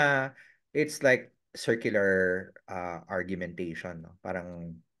feel na it's like circular argumentation, no?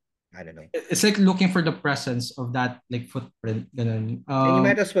 Parang, I don't know. It's like looking for the presence of that like footprint. Ganun. And you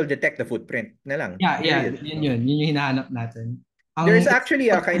might as well detect the footprint na lang, Yeah, yeah, period, yun no? yun. Yun yung hinahanap natin. There's It's actually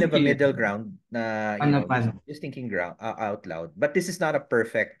a not kind of a tricky. middle ground na, Paano, just paano? just thinking out loud. But this is not a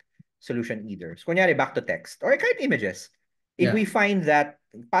perfect solution either. So, kunyari, back to text or kahit images. If Yeah. we find that,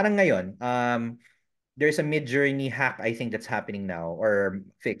 parang ngayon, there's a mid-journey hack, I think, that's happening now, or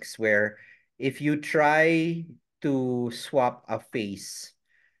fix, where if you try to swap a face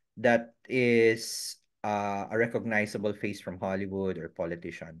that is a recognizable face from Hollywood or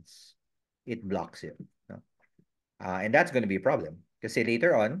politicians, it blocks it. No? And that's going to be a problem. Kasi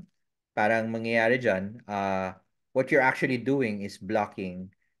later on, parang mangyayari dyan, what you're actually doing is blocking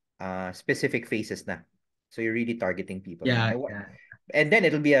specific faces na. So you're really targeting people na. Yeah, yeah. And then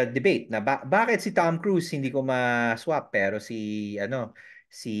it'll be a debate na bakit si Tom Cruise hindi ko ma-swap pero si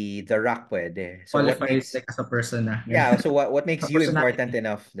The Rock pwede. So what Qualifies makes like as a person na. yeah, so what makes A you important personality.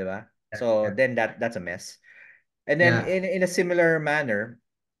 enough, 'di ba? Yeah, So yeah. then that's a mess. And then Yeah. in a similar manner,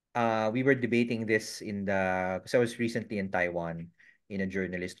 we were debating this because I was recently in Taiwan in a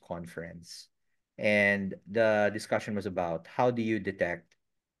journalist conference. And the discussion was about how do you detect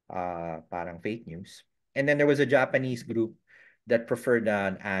parang fake news. And then there was a Japanese group that preferred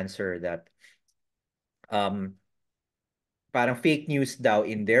an answer that um, parang fake news daw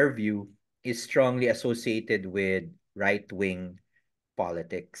in their view is strongly associated with right-wing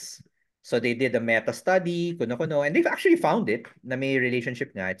politics. So they did a meta study, kuno-kuno, and they've actually found it na may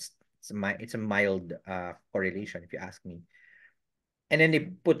relationship nga. It's a mild correlation if you ask me. And then they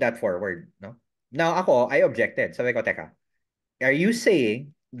put that forward, no? Now ako, I objected. Sabi ko, teka, are you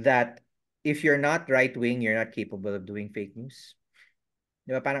saying that if you're not right-wing, you're not capable of doing fake news?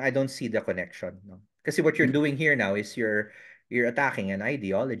 Di ba? Parang I don't see the connection, no? Kasi what you're doing here now is you're attacking an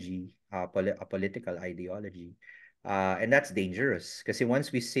ideology, a political ideology. And that's dangerous. Kasi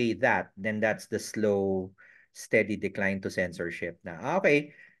once we say that, then that's the slow, steady decline to censorship na,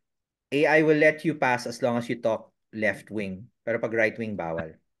 okay, AI will let you pass as long as you talk left-wing. Pero pag right-wing,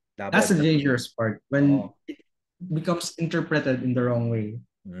 bawal. That's the Labag, no? dangerous part when Oo. it becomes interpreted in the wrong way.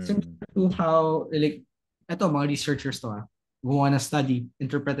 Similar Mm. to how like eto mga researchers to gumawa na study,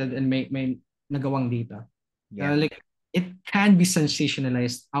 interpreted and may nagawang data. Yeah. Like it can be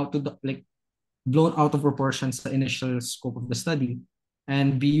sensationalized out to the like blown out of proportion sa initial scope of the study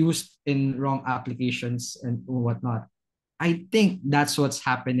and be used in wrong applications and whatnot. I think that's what's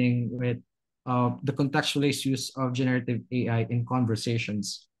happening with the contextualized use of generative AI in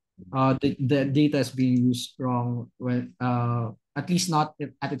conversations. The data is being used wrong when at least not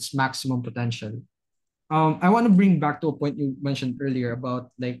at its maximum potential. I want to bring back to a point you mentioned earlier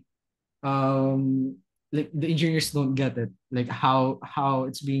about um the engineers don't get it, like how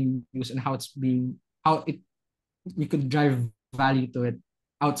it's being used and how it we could drive value to it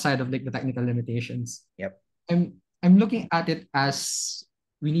outside of like the technical limitations. Yep. I'm looking at it as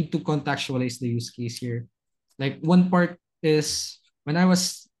we need to contextualize the use case here. Like one part is when I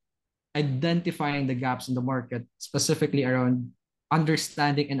was identifying the gaps in the market, specifically around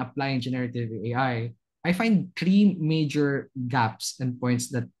understanding and applying generative I find three major gaps and points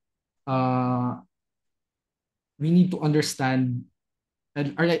that uh, we need to understand,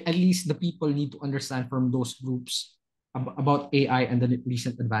 or like at least the people need to understand from those groups about AI and the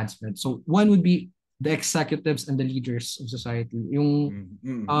recent advancement. So one would be the executives and the leaders of society. Yung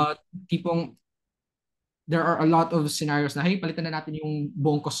Mm-hmm. uh, tipong there are a lot of scenarios na, hey, palitan na natin yung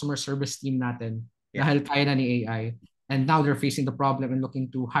buong customer service team natin Yeah. dahil kaya na ni AI. And now they're facing the problem and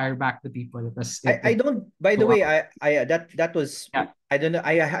looking to hire back the people because I don't, by the so, way, that was, yeah, I don't know,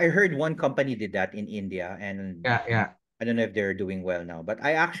 I heard one company did that in India, and yeah. I don't know if they're doing well now, but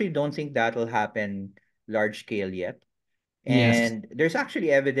I actually don't think that'll happen large scale yet. Yes. And there's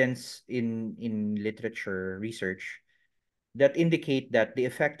actually evidence in literature research that indicate that the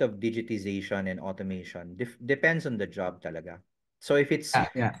effect of digitization and automation depends on the job talaga. So if it's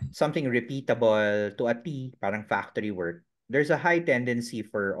Yeah. something repeatable to a T, parang factory work, there's a high tendency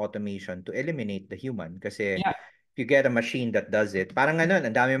for automation to eliminate the human. Kasi Yeah. if you get a machine that does it, parang ganun,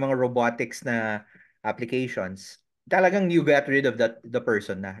 ang dami mga robotics na applications, talagang you got rid of the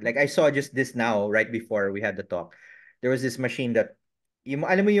person na. Like I saw just this now, right before we had the talk. There was this machine that, yung,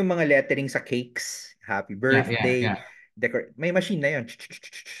 alam mo yung mga lettering sa cakes, happy birthday, Yeah. may machine na yun.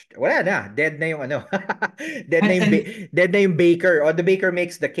 Wala na, dead na yung ano. dead na yung And dead na yung baker. Or the baker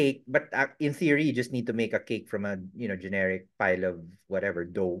makes the cake, but in theory you just need to make a cake from a, generic pile of whatever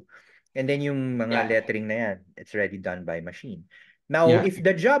dough. And then yung mga yeah, lettering na yan, it's already done by machine. Now, yeah. if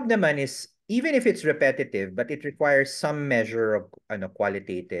the job naman is, even if it's repetitive, but it requires some measure of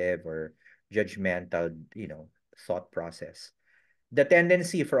qualitative or judgmental, thought process, the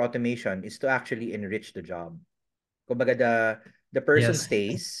tendency for automation is to actually enrich the job. Kumbaga, the person Yes.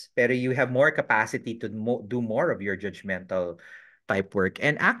 stays, pero you have more capacity to do more of your judgmental type work.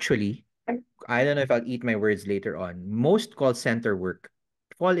 And actually, I don't know if I'll eat my words later on. Most call center work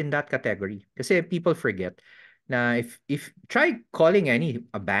fall in that category. Kasi people forget na if try calling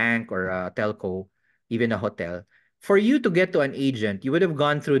a bank or a telco, even a hotel, for you to get to an agent, you would have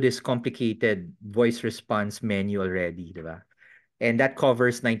gone through this complicated voice response menu already, di ba? And that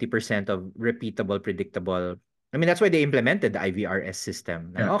covers 90% of repeatable, predictable. I mean, that's why they implemented the IVRS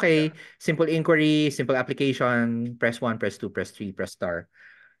system. Na, Yeah. okay, simple inquiry, simple application, press one, press two, press three, press star.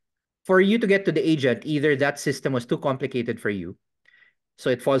 For you to get to the agent, either that system was too complicated for you, so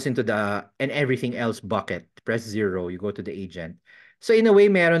it falls into the and everything else bucket. Press zero, you go to the agent. So in a way,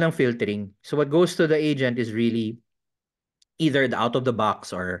 meron ng filtering. So what goes to the agent is really either the out of the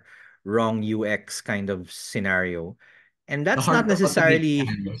box or wrong UX kind of scenario. And The that's not hard to automate necessarily,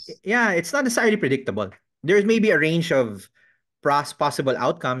 scenarios. yeah, it's not necessarily predictable. There's maybe a range of possible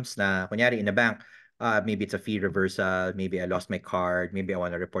outcomes na, kunyari in a bank, maybe it's a fee reversal, maybe I lost my card, maybe I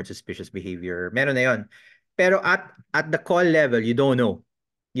want to report suspicious behavior. Meron na yun. Pero at the call level, you don't know.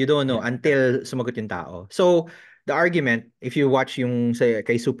 You don't know Yeah. until sumagot yung tao. So, the argument, if you watch yung say,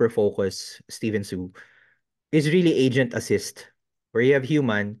 kay Super Focus, Steven Su, is really agent assist, where you have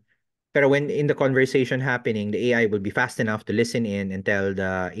human, pero when in the conversation happening, the AI will be fast enough to listen in and tell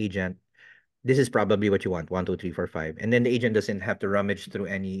the agent, this is probably what you want, one, two, three, four, five. And then the agent doesn't have to rummage through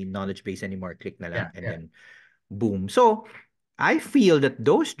any knowledge base anymore. Click na lang, and Yeah. then boom. So I feel that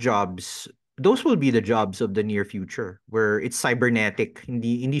those will be the jobs of the near future, where it's cybernetic.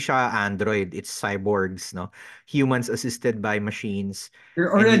 Hindi siya Android, it's cyborgs, no? Humans assisted by machines.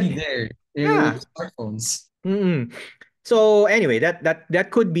 You're And already there with yeah. smartphones. Mm-mm. So anyway, that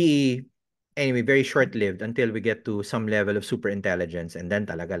could be anyway very short-lived until we get to some level of super intelligence, and then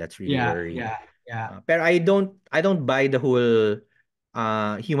talaga let's really worry. Yeah. Pero I don't buy the whole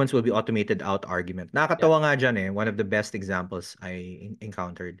humans will be automated out argument. Yeah. Nakakatawa nga dyan eh. One of the best examples I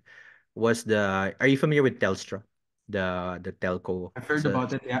encountered was are you familiar with Telstra? The telco. I've It's heard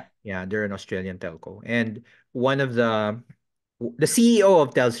about it. Yeah. yeah, they're an Australian telco. And one of the CEO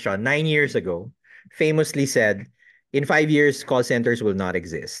of Telstra 9 years ago famously said, in 5 years, call centers will not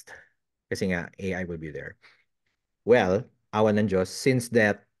exist. Kasi nga, AI will be there. Well, awan ng Diyos, since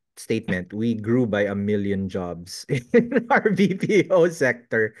that statement, we grew by 1 million jobs in our BPO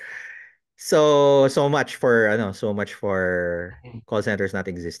sector. So much for call centers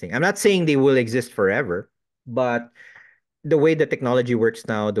not existing. I'm not saying they will exist forever, but the way the technology works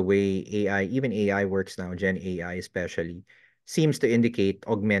now, the way even AI works now, Gen AI especially, seems to indicate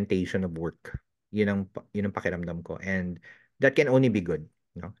augmentation of work. Yun ang pakiramdam ko. And that can only be good.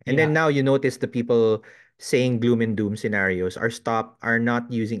 And then Yeah, now you notice the people saying gloom and doom scenarios are not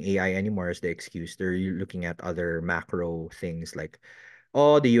using AI anymore as the excuse. They're looking at other macro things like,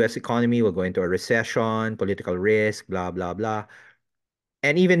 oh, the US economy will go into a recession, political risk, blah, blah, blah.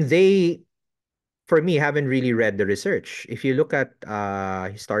 And even they, for me, haven't really read the research. If you look at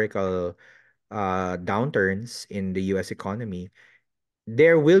historical downturns in the US economy,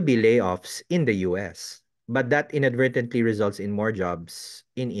 there will be layoffs in the US, but that inadvertently results in more jobs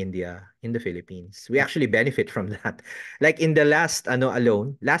in India, in the Philippines. We actually benefit from that. Like in the last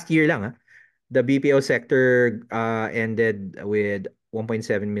year lang, the BPO sector ended with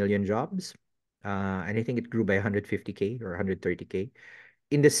 1.7 million jobs. And I think it grew by 150K or 130K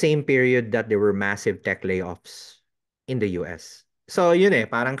in the same period that there were massive tech layoffs in the US. So yun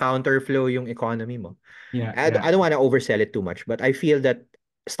parang counterflow yung economy mo. yeah, I yeah. don't want to oversell it too much, but I feel that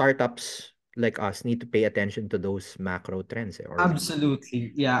startups like us need to pay attention to those macro trends or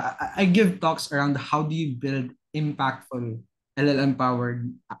Absolutely. Yeah. I give talks around how do you build impactful LLM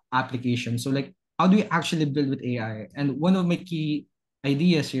powered applications. So like how do you actually build with AI? And one of my key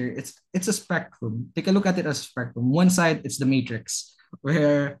ideas here, it's a spectrum. Take a look at it as a spectrum. One side it's the matrix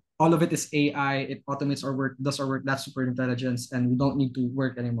where all of it is AI, it automates our work, does our work, that's super intelligence, and we don't need to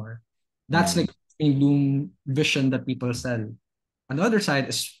work anymore. That's mm, like a bloom vision that people sell. On the other side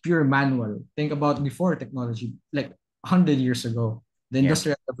is pure manual. Think about before technology, like 100 years ago, the yeah.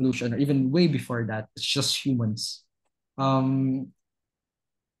 industrial revolution, or even way before that, it's just humans. Um,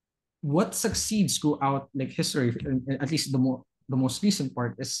 what succeeds throughout like history, at least the most recent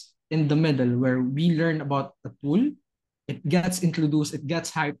part, is in the middle where we learn about a tool, it gets introduced, it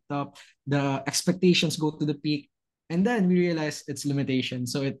gets hyped up, the expectations go to the peak, and then we realize its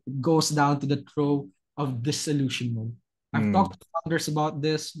limitations. So it goes down to the throw of disillusionment. I've Mm, talked to founders about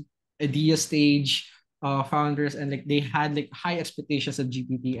this idea stage, founders, and like they had like high expectations of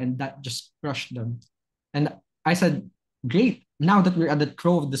GPT, and that just crushed them. And I said, great. Now that we're at the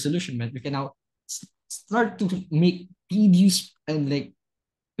throw of disillusionment, we can now start to make tedious and like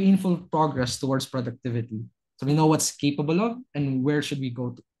painful progress towards productivity. So we know what's capable of and where should we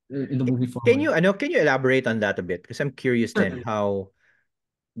go to, in the movie forward. can you elaborate on that a bit? Because I'm curious then Certainly.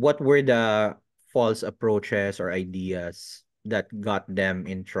 what were the false approaches or ideas that got them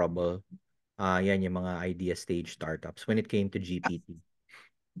in trouble? Yan yung mga idea stage startups when it came to GPT.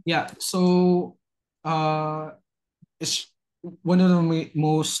 Yeah. So is one of the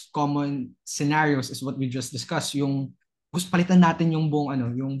most common scenarios is what we just discussed, yung gusto palitan natin yung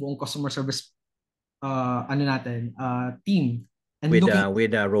buong customer service team, and looking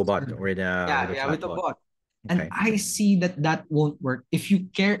With a at robot or with a with a chatbot. bot. And Okay. I see that that won't work if you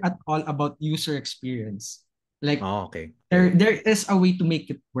care at all about user experience. Like Oh, okay. there is a way to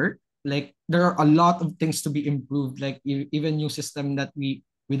make it work. Like there are a lot of things to be improved. Like even new system that we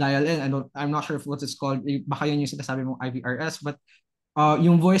dial in. I'm not sure if what it's called. Baka yun yung sinasabi mong IVRS, but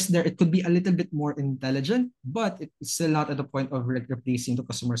yung voice there, it could be a little bit more intelligent, but it's still not at the point of like replacing the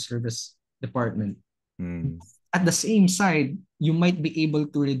customer service department. Hmm. At the same side, you might be able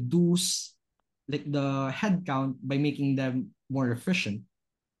to reduce like the headcount by making them more efficient.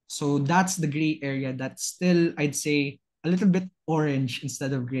 So that's the gray area that's still, I'd say, a little bit orange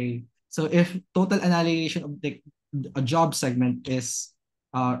instead of gray. So if total annihilation of the a job segment is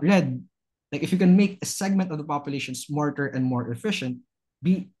red, like if you can make a segment of the population smarter and more efficient,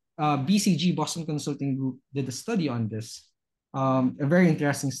 BCG, Boston Consulting Group, did a study on this. A very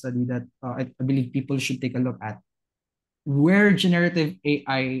interesting study that I believe people should take a look at. Where generative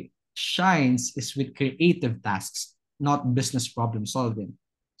AI shines is with creative tasks, not business problem solving.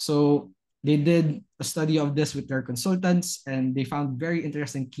 So they did a study of this with their consultants, and they found very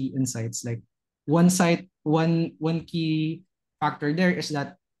interesting key insights. Like one key factor there is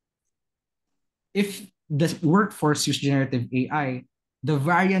that if the workforce use generative AI, the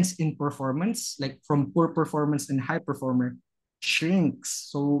variance in performance, like from poor performance and high performer, shrinks.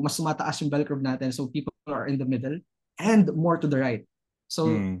 So mas mataas yung bell curve natin. So people are in the middle and more to the right. So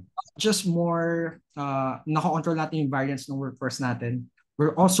Hmm. just more nako-control natin yung variance ng workforce natin.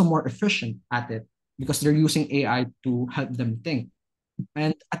 We're also more efficient at it because they're using AI to help them think.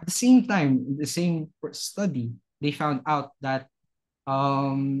 And at the same time, in the same study, they found out that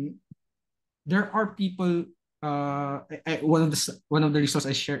um, there are people. One of the resources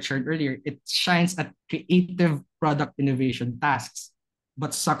I shared earlier, it shines at creative product innovation tasks,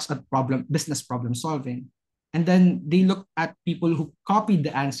 but sucks at business problem solving. And then they look at people who copied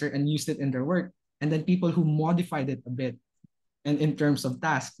the answer and used it in their work, and then people who modified it a bit and in terms of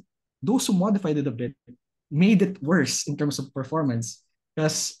tasks. Those who modified it a bit made it worse in terms of performance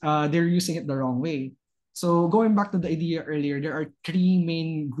because they're using it the wrong way. So going back to the idea earlier, there are three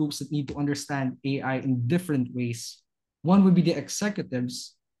main groups that need to understand AI in different ways. One would be the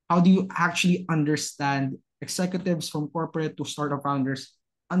executives. How do you actually understand executives from corporate to startup founders,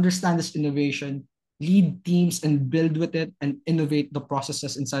 understand this innovation, lead teams and build with it and innovate the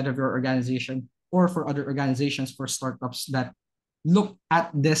processes inside of your organization or for other organizations for startups that look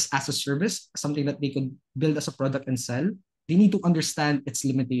at this as a service, something that they could build as a product and sell. They need to understand its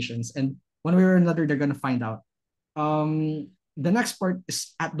limitations. And one way or another, they're going to find out. The next part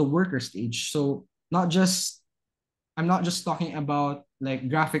is at the worker stage. So I'm not just talking about like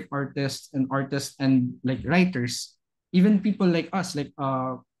graphic artists and like writers, even people like us, like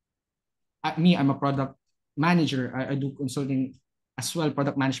me, I'm a product manager. I do consulting as well,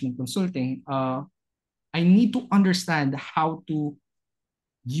 product management consulting. I need to understand how to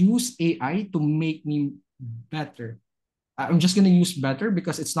use AI to make me better. I'm just going to use better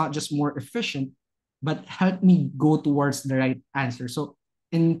because it's not just more efficient, but help me go towards the right answer. So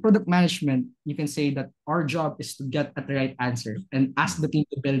in product management, you can say that our job is to get at the right answer and ask the team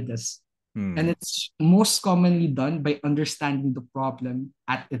to build this. And Mm. it's most commonly done by understanding the problem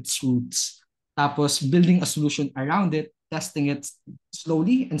at its roots. Tapos building a solution around it, testing it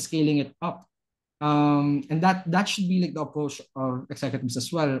slowly and scaling it up. And that should be like the approach of executives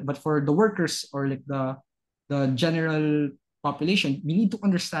as well. But for the workers or like the general population, we need to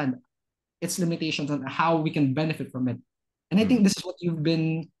understand its limitations and how we can benefit from it. And I think Mm. this is what you've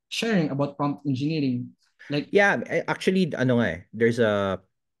been sharing about prompt engineering. Like, Yeah, actually, ano nga there's a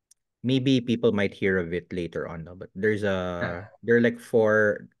maybe people might hear of it later on, no? But yeah, there are like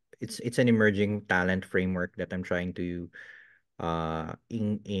four. It's an emerging talent framework that I'm trying to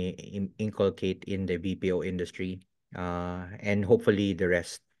inculcate in the BPO industry, and hopefully the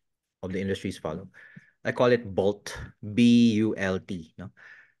rest of the industries follow. I call it BULT, BULT. No,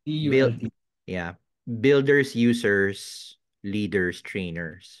 build, DULT. yeah, builders, users, leaders,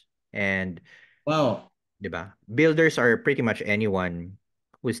 trainers, and Wow. 'di ba? Builders are pretty much anyone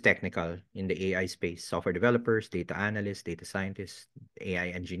who's technical in the AI space, software developers, data analysts, data scientists, AI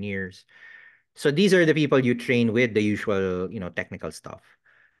engineers. So these are the people you train with the usual, technical stuff.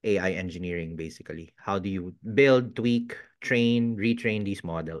 AI engineering, basically. How do you build, tweak, train, retrain these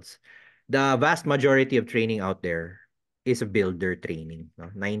models? The vast majority of training out there is a builder training,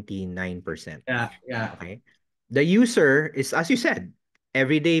 no? 99%. Yeah, yeah. Okay. The user is, as you said,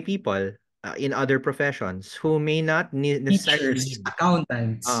 everyday people in other professions who may not necessarily Teachers, need,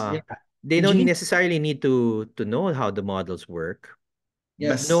 accountants. uh, Yeah. they don't Engineers. necessarily need to know how the models work,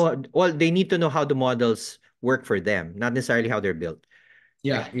 but Yes. they need to know how the models work for them, not necessarily how they're built.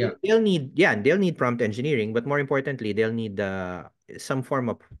 Yeah, And yeah, they'll need prompt engineering, but more importantly, they'll need some form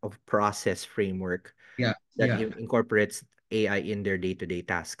of process framework yeah, that yeah. incorporates AI in their day-to-day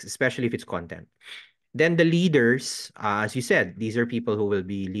tasks, especially if it's content. Then the leaders, as you said, these are people who will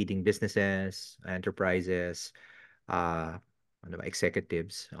be leading businesses, enterprises, uh, ano ba,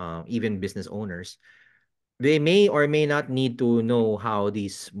 executives, even business owners. They may or may not need to know how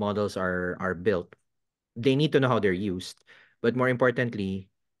these models are built. They need to know how they're used, but more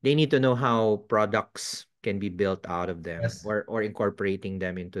importantly, they need to know how products can be built out of them, Yes. or incorporating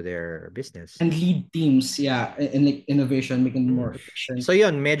them into their business. And lead teams, yeah, in like innovation, making them Mm. more efficient. So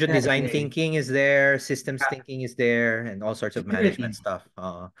yun, medyo Yeah, design yeah, thinking is there, systems yeah. thinking is there, and all sorts of management Security.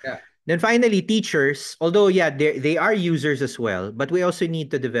 stuff. Yeah. Then finally, teachers, although yeah, they are users as well, but we also need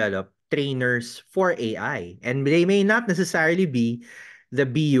to develop trainers for AI. And they may not necessarily be the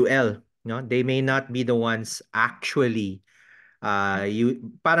BUL. No? They may not be the ones actually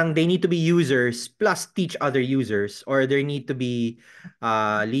parang they need to be users plus teach other users, or they need to be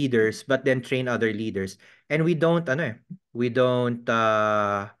leaders but then train other leaders. And we don't um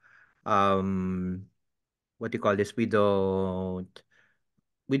what do you call this? We don't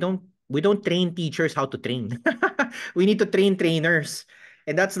train teachers how to train. We need to train trainers.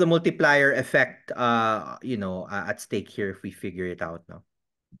 And that's the multiplier effect at stake here if we figure it out, no.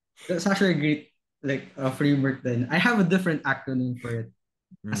 That's actually a great like framework then. I have a different acronym for it.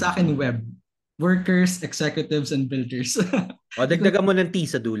 Sa Mm. akin, web. Workers, executives, and builders. O, Because, dagdagan mo ng T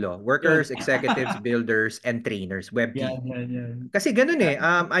sa dulo. yun. Workers, executives, builders, and trainers. Web Yan, T. yan, yan. Kasi ganun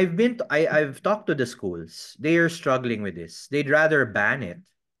Yeah. eh. I've talked to the schools. They are struggling with this. They'd rather ban it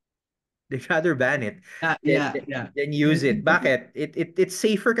They'd rather ban it Yeah, than yeah, yeah. than use it. Bakit? It's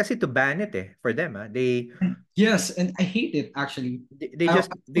safer kasi to ban it for them. Yes, and I hate it actually. They I just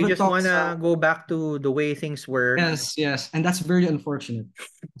they give a just talk wanna go back to the way things were. yes, yes, and that's very unfortunate.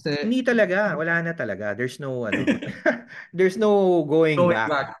 Kasi Hindi talaga, wala na talaga. There's no there's no going going back.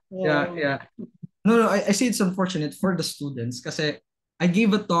 back. Yeah, Oh. yeah. No, no, I say it's unfortunate for the students kasi I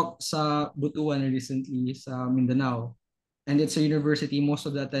gave a talk sa Butuan recently sa Mindanao, and it's a university. Most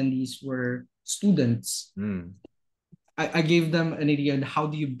of the attendees were students. Mm. I gave them an idea on how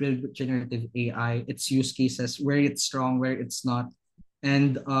do you build with generative AI, its use cases, where it's strong, where it's not.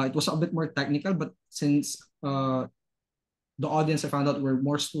 And it was a bit more technical, but since the audience I found out were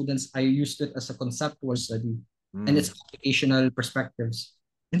more students, I used it as a conceptual study and its Mm. applicational perspectives.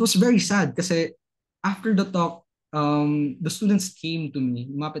 It was very sad kasi after the talk, the students came to me,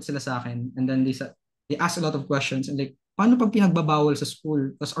 lumapit sila sa akin, and then they asked a lot of questions and like, paano pag pinagbabawal sa school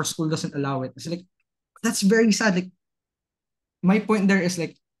because our school doesn't allow it? It's like, that's very sad. Like, my point there is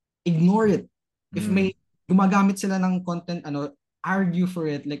like, ignore it. If Mm. may gumagamit sila ng content, argue for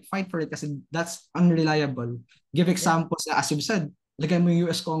it, like fight for it kasi that's unreliable. Give Yeah. examples na, as you've said, lagay mo yung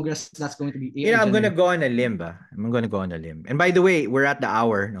US Congress, that's going to be You AI know, I'm gonna generated. go on a limb, ba? I'm gonna go on a limb. And by the way, we're at the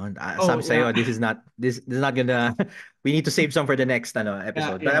hour. No? Sabi Oh, yeah. sa'yo, this is not gonna. We need to save some for the next Yeah,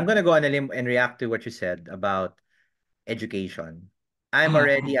 episode. But I'm yeah. gonna go on a limb and react to what you said about education. I'm Uh-huh.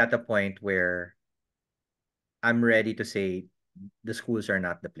 already at a point where I'm ready to say the schools are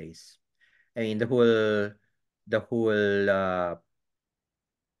not the place. I mean, the whole uh,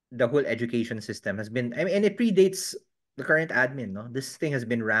 the whole education system has been. I mean, and it predates the current admin. No, this thing has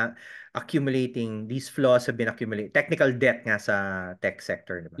been accumulating. These flaws have been accumulating. Technical debt nga sa tech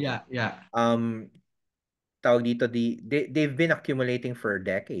sector, diba? Yeah, yeah. Um, tawag dito, they've been accumulating for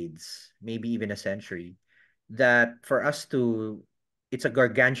decades, maybe even a century. That for us to, it's a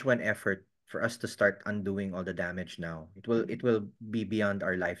gargantuan effort for us to start undoing all the damage now. It will be beyond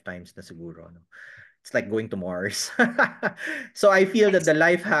our lifetimes na siguro. No? It's like going to Mars. So I feel that the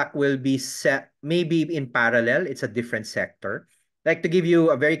life hack will be set maybe in parallel. It's a different sector. Like to give you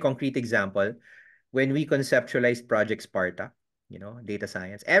a very concrete example, when we conceptualized Project Sparta, data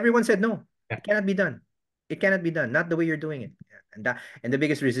science, everyone said no, it cannot be done. It cannot be done. Not the way you're doing it. And the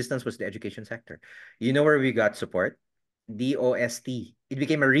biggest resistance was the education sector. You know where we got support? DOST. It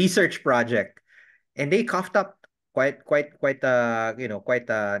became a research project, and they coughed up quite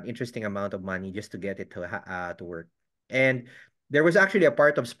an interesting amount of money just to get it to work. And there was actually a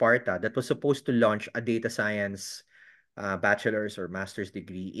part of Sparta that was supposed to launch a data science bachelor's or master's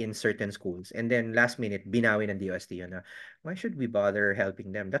degree in certain schools. And then last minute, binawin ng DOST yun na, why should we bother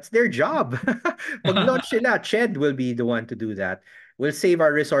helping them? That's their job. Pag launch sila, CHED will be the one to do that. We'll save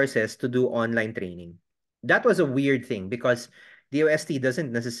our resources to do online training. That was a weird thing because DOST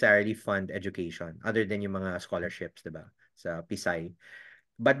doesn't necessarily fund education other than yung mga scholarships, diba? Sa PSI.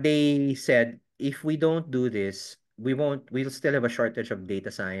 But they said, if we don't do this, we'll still have a shortage of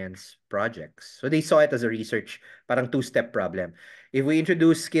data science projects. So they saw it as a research, parang two-step problem. If we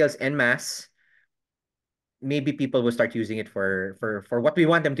introduce skills en masse, maybe people will start using it for what we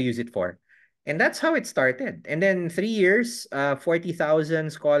want them to use it for. And that's how it started. And then 3 years, 40,000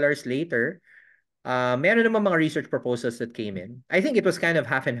 scholars later, meron naman mga research proposals that came in. I think it was kind of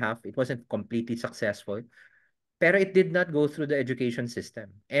half and half. It wasn't completely successful. Pero it did not go through the education system.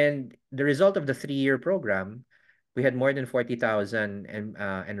 And the result of the 3-year program, we had more than 40,000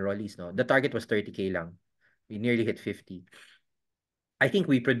 enrollees. No? The target was 30K lang. We nearly hit 50. I think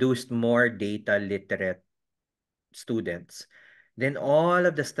we produced more data literate students than all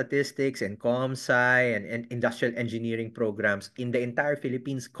of the statistics and comm sci and industrial engineering programs in the entire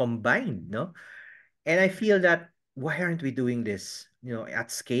Philippines combined, no? And I feel that why aren't we doing this,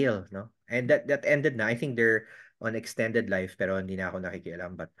 at scale, no? And that ended na. I think they're on extended life pero hindi na ako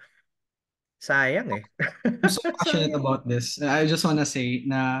nakikialam, but sayang eh. I'm so passionate Sayang. about this. I just wanna say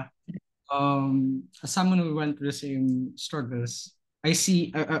na as someone who went through the same struggles, I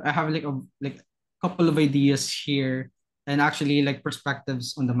have like couple of ideas here and actually like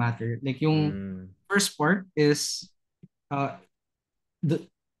perspectives on the matter. Like yung Mm, first part is uh the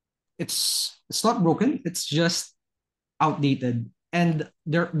it's not broken, it's just outdated. And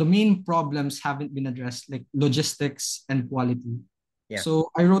the main problems haven't been addressed, like logistics and quality. yeah.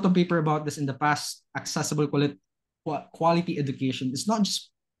 So I wrote a paper about this in the past. Accessible quality education. It's not just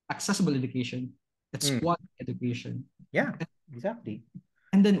accessible education, it's Mm, quality education. yeah, exactly.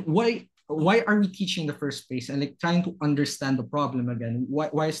 And then why are we teaching in the first place and like trying to understand the problem again?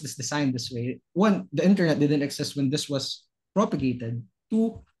 Why is this designed this way? One, the internet didn't exist when this was propagated.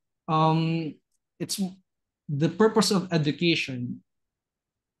 Two, it's the purpose of education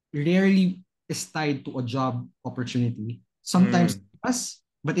rarely is tied to a job opportunity. Sometimes Mm. it does,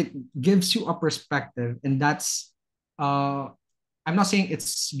 but it gives you a perspective, and that's uh I'm not saying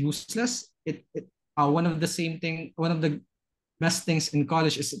it's useless. It one of the best things in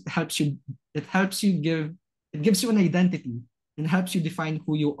college is it helps you give it gives you an identity and helps you define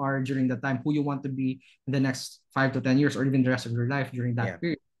who you are during that time, who you want to be in the next 5 to 10 years or even the rest of your life during that Yeah.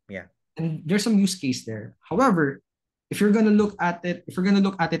 period. Yeah. And there's some use case there. However, if you're gonna look at it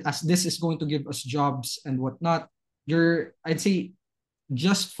as this is going to give us jobs and whatnot, I'd say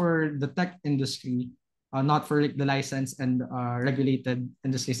just for the tech industry, not for like the licensed and regulated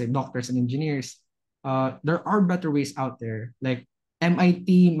industries like doctors and engineers, there are better ways out there. Like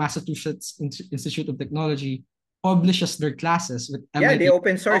MIT, Massachusetts Institute of Technology, publishes their classes with Yeah, they MIT.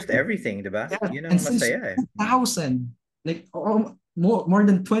 open sourced everything, diba? Yeah, Yun ang and since masaya eh. Mm. 2000, like more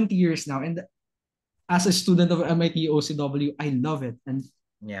than 20 years now, and as a student of MIT OCW, I love it, and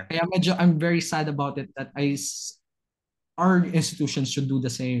Yeah. I'm very sad about it that our institutions should do the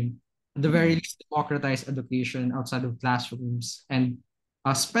same. At the very Mm. least, democratize education outside of classrooms and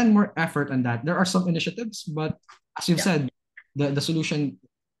spend more effort on that. There are some initiatives, but as you've Yeah. said, the solution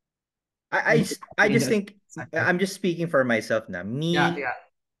would I be in just the think sector. I'm just speaking for myself now. Yeah, Me yeah.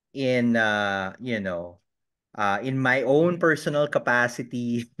 in in my own personal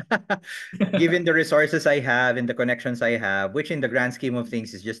capacity, given the resources I have and the connections I have, which in the grand scheme of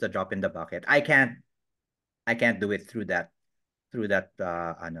things is just a drop in the bucket. I can't do it through that through that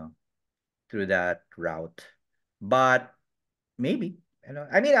route. But maybe,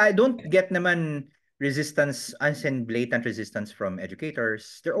 I mean, I don't get naman resistance, as in blatant resistance from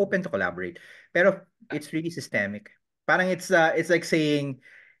educators. They're open to collaborate. Pero it's really systemic. Parang it's like saying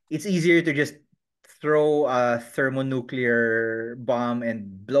it's easier to just throw a thermonuclear bomb and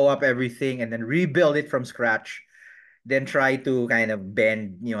blow up everything and then rebuild it from scratch, then try to kind of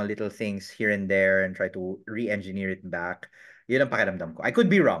bend, little things here and there and try to re-engineer it back. Yun ang pakiramdam ko. I could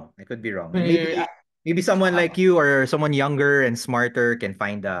be wrong. I could be wrong. And Eh, maybe someone like you or someone younger and smarter can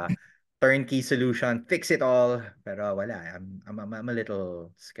find a turnkey solution, fix it all. Pero wala. I'm a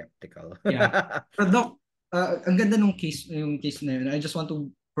little skeptical. Yeah. Pero Doc, ang ganda nung yung case na yun. I just want to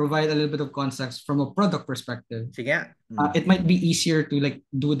provide a little bit of context from a product perspective. Sige nga. Mm. It might be easier to like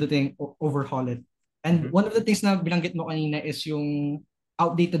do the thing, overhaul it. And Mhm. one of the things na binanggit mo kanina is yung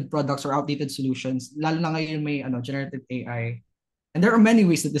outdated products or outdated solutions. Lalo na ngayon may generative AI. And there are many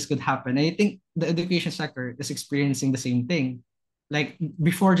ways that this could happen. I think the education sector is experiencing the same thing. Like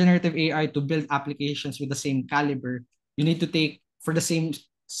before generative AI to build applications with the same caliber, you need to take for the same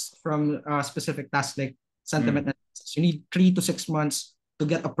from specific tasks like sentiment Mm. analysis. You need 3 to 6 months to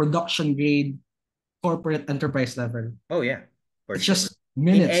get a production grade corporate enterprise level. Oh yeah, for It's sure. just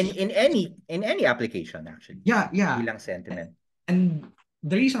minutes. In any application actually. Yeah, Hindi yeah. lang sentiment. And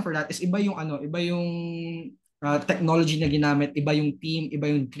the reason for that is iba yung technology na ginamit, iba yung team, iba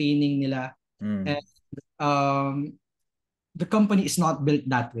yung training nila. Mm. And um, the company is not built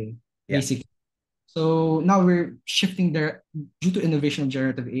that way, Yeah. basically. So now we're shifting there due to innovation of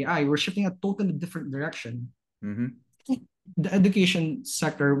generative AI. We're shifting a totally different direction. Mm-hmm. The education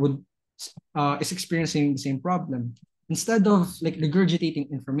sector would is experiencing the same problem. Instead of like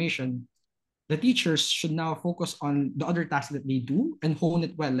regurgitating information, the teachers should now focus on the other tasks that they do and hone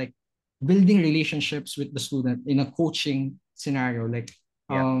it well, like building relationships with the student in a coaching scenario, like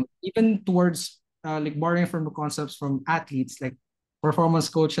Yeah. even towards like borrowing from the concepts from athletes, like performance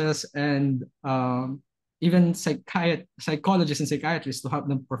coaches and even psychologists and psychiatrists to help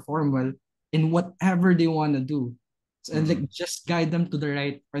them perform well in whatever they want to do, and Mm-mm. like just guide them to the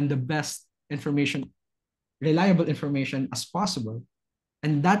right and the best information, reliable information as possible.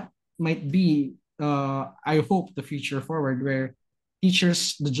 And that might be I hope the future forward where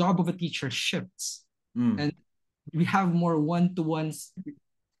the job of a teacher shifts Mm. and we have more one-to-one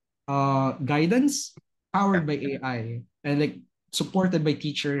guidance Yeah. powered by AI and like supported by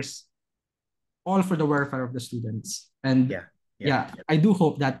teachers, all for the welfare of the students. And Yeah. Yeah. yeah, I do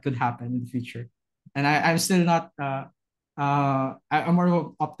hope that could happen in the future. And I'm still not I'm more of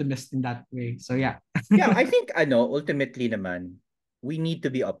an optimist in that way, so yeah. Yeah, I think ultimately naman we need to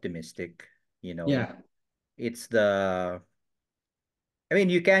be optimistic, you know. Yeah. It's the I mean,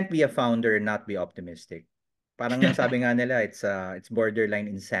 you can't be a founder and not be optimistic. Parang ang sabi nga nila, it's borderline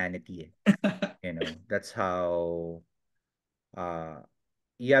insanity, eh. That's how uh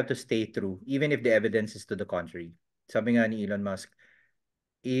you have to stay true even if the evidence is to the contrary. Sabi nga ni Elon Musk,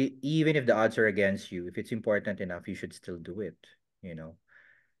 even if the odds are against you, if it's important enough, you should still do it, you know.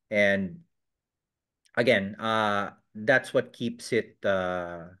 And again, that's what keeps it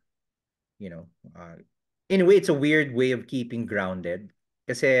you know, uh in a way it's a weird way of keeping grounded.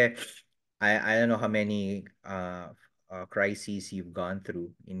 Kasi I don't know how many crises you've gone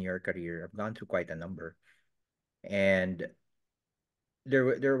through in your career. I've gone through quite a number. And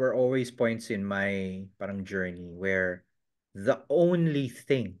there were always points in my parang journey where the only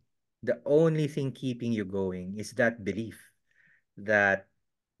thing keeping you going is that belief that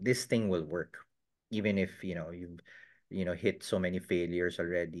this thing will work, even if you've hit so many failures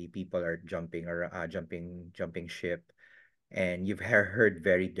already. People are jumping ship, and you've heard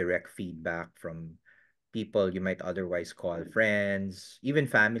very direct feedback from people you might otherwise call friends, even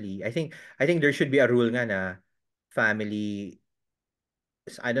family. I think there should be a rule nga na family.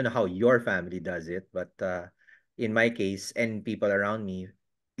 I don't know how your family does it, but in my case and people around me,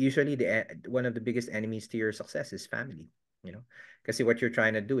 usually one of the biggest enemies to your success is family. You know, because what you're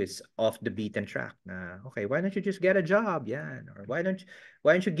trying to do is off the beaten track. Okay, why don't you just get a job? Yeah, or why don't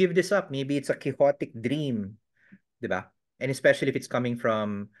you give this up? Maybe it's a chaotic dream, diba? And especially if it's coming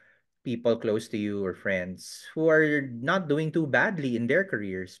from people close to you or friends who are not doing too badly in their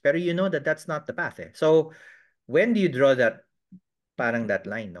careers, pero you know that that's not the path. So when do you draw that parang that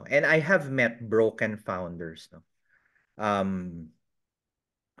line, no? And I have met broken founders, no? Um,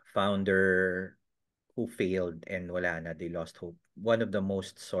 Founder who failed and wala na, they lost hope. One of the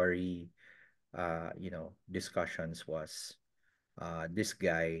most sorry, discussions was this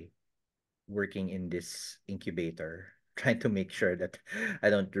guy working in this incubator, trying to make sure that I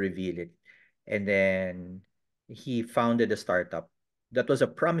don't reveal it. And then he founded a startup that was a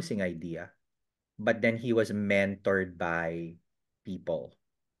promising idea, but then he was mentored by people,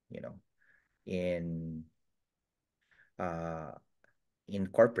 you know, in uh, in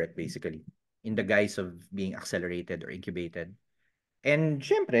corporate, basically, in the guise of being accelerated or incubated. And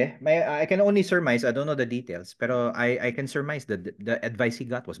syempre, I can only surmise, I don't know the details, pero I can surmise that the advice he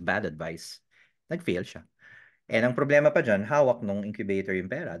got was bad advice. Nag-fail siya. And ang problema pa dyan, hawak nung incubator yung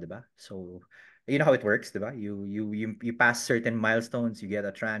pera, di ba? So, you know how it works, di ba? You pass certain milestones, you get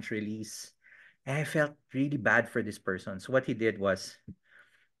a tranche release. And I felt really bad for this person. So what he did was,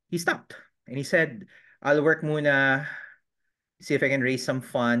 he stopped. And he said, I'll work muna, see if I can raise some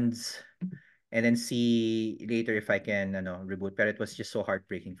funds, and then see later if I can reboot. Pero it was just so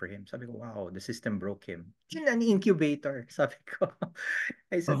heartbreaking for him. Sabi ko, wow, the system broke him. Yun ang incubator. Sabi ko.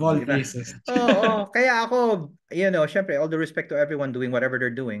 I Of said, all di ba? places. Oo, kaya ako, syempre, all the respect to everyone doing whatever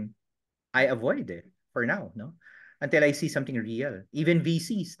they're doing, I avoid it for now, no? Until I see something real. Even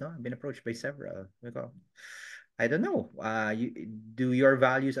VCs, no? I've been approached by several. Like, I don't know. Do your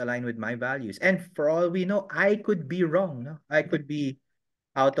values align with my values? And for all we know, I could be wrong, no? I could be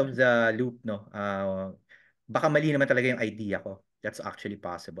out of the loop, no? Baka mali naman talaga yung idea ko. That's actually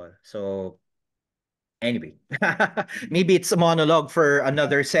possible. So, anyway, maybe it's a monologue for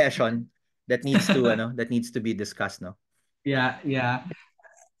another session that needs to be discussed, no? Yeah, yeah.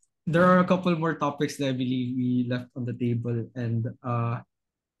 There are a couple more topics that I believe we left on the table, and I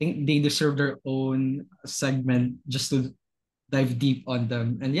think they deserve their own segment just to dive deep on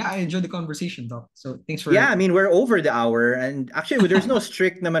them. And yeah, I enjoyed the conversation, Doc. So thanks Yeah, for I mean, we're over the hour, and actually there's no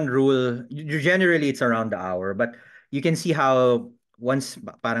strict naman rule. Generally it's around the hour, but you can see how once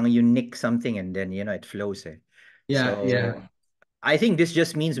parang you nick something and then it flows, eh. yeah, yeah. So I think this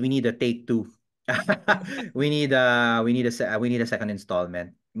just means we need a take two. We need a second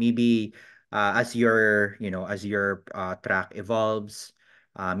installment. Maybe as your track evolves,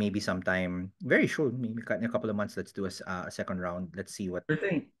 maybe sometime very soon, maybe in a couple of months, let's do a second round. Let's see what Sure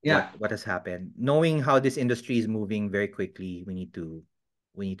thing. what Yeah. what has happened. Knowing how this industry is moving very quickly, we need to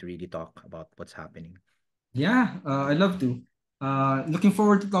really talk about what's happening. Yeah, I'd love to. Looking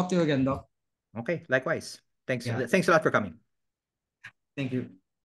forward to talk to you again, Doc. Okay, likewise. Thanks. Yeah. Thanks a lot for coming. Thank you.